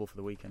double for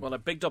the weekend. Well, I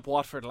bigged up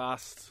Watford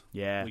last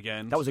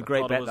weekend. That was a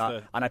great bet,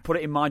 and I put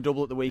it in my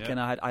double at the weekend.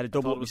 I had a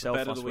double up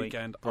myself last week.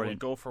 Weekend. I would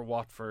go for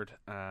Watford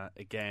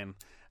again.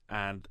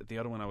 And the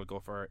other one I would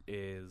go for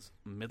is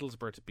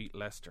Middlesbrough to beat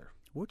Leicester.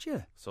 Would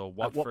you? So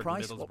Watford, what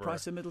price? Middlesbrough. What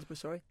price is Middlesbrough?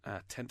 Sorry,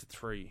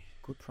 10-3.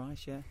 Good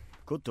price, yeah.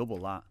 Good double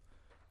that.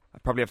 I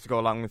probably have to go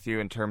along with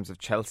you in terms of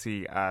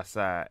Chelsea at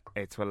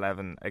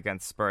 8-11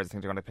 against Spurs. I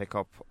think they're going to pick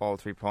up all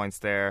 3 points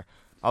there.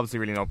 Obviously,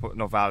 really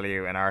no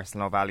value in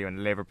Arsenal, no value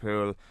in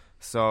Liverpool.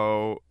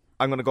 So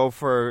I'm going to go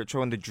for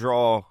throwing the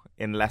draw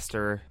in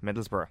Leicester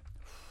Middlesbrough.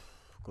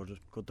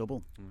 Good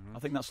double. I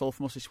think that's all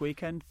from us this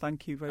weekend.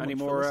 Thank you very much. Any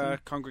more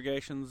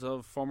congregations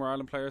of former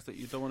Ireland players that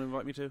you don't want to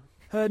invite me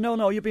to?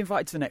 No, you'll be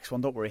invited to the next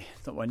one. Don't worry.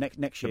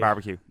 Next year. The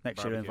barbecue.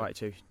 Next year, you're invited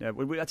to. Yeah,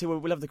 we'll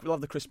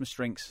have the Christmas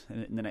drinks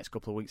in the next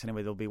couple of weeks.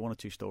 Anyway, there'll be 1 or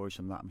 2 stories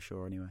from that, I'm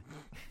sure. Anyway,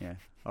 yeah.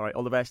 All right.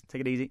 All the best.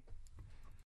 Take it easy.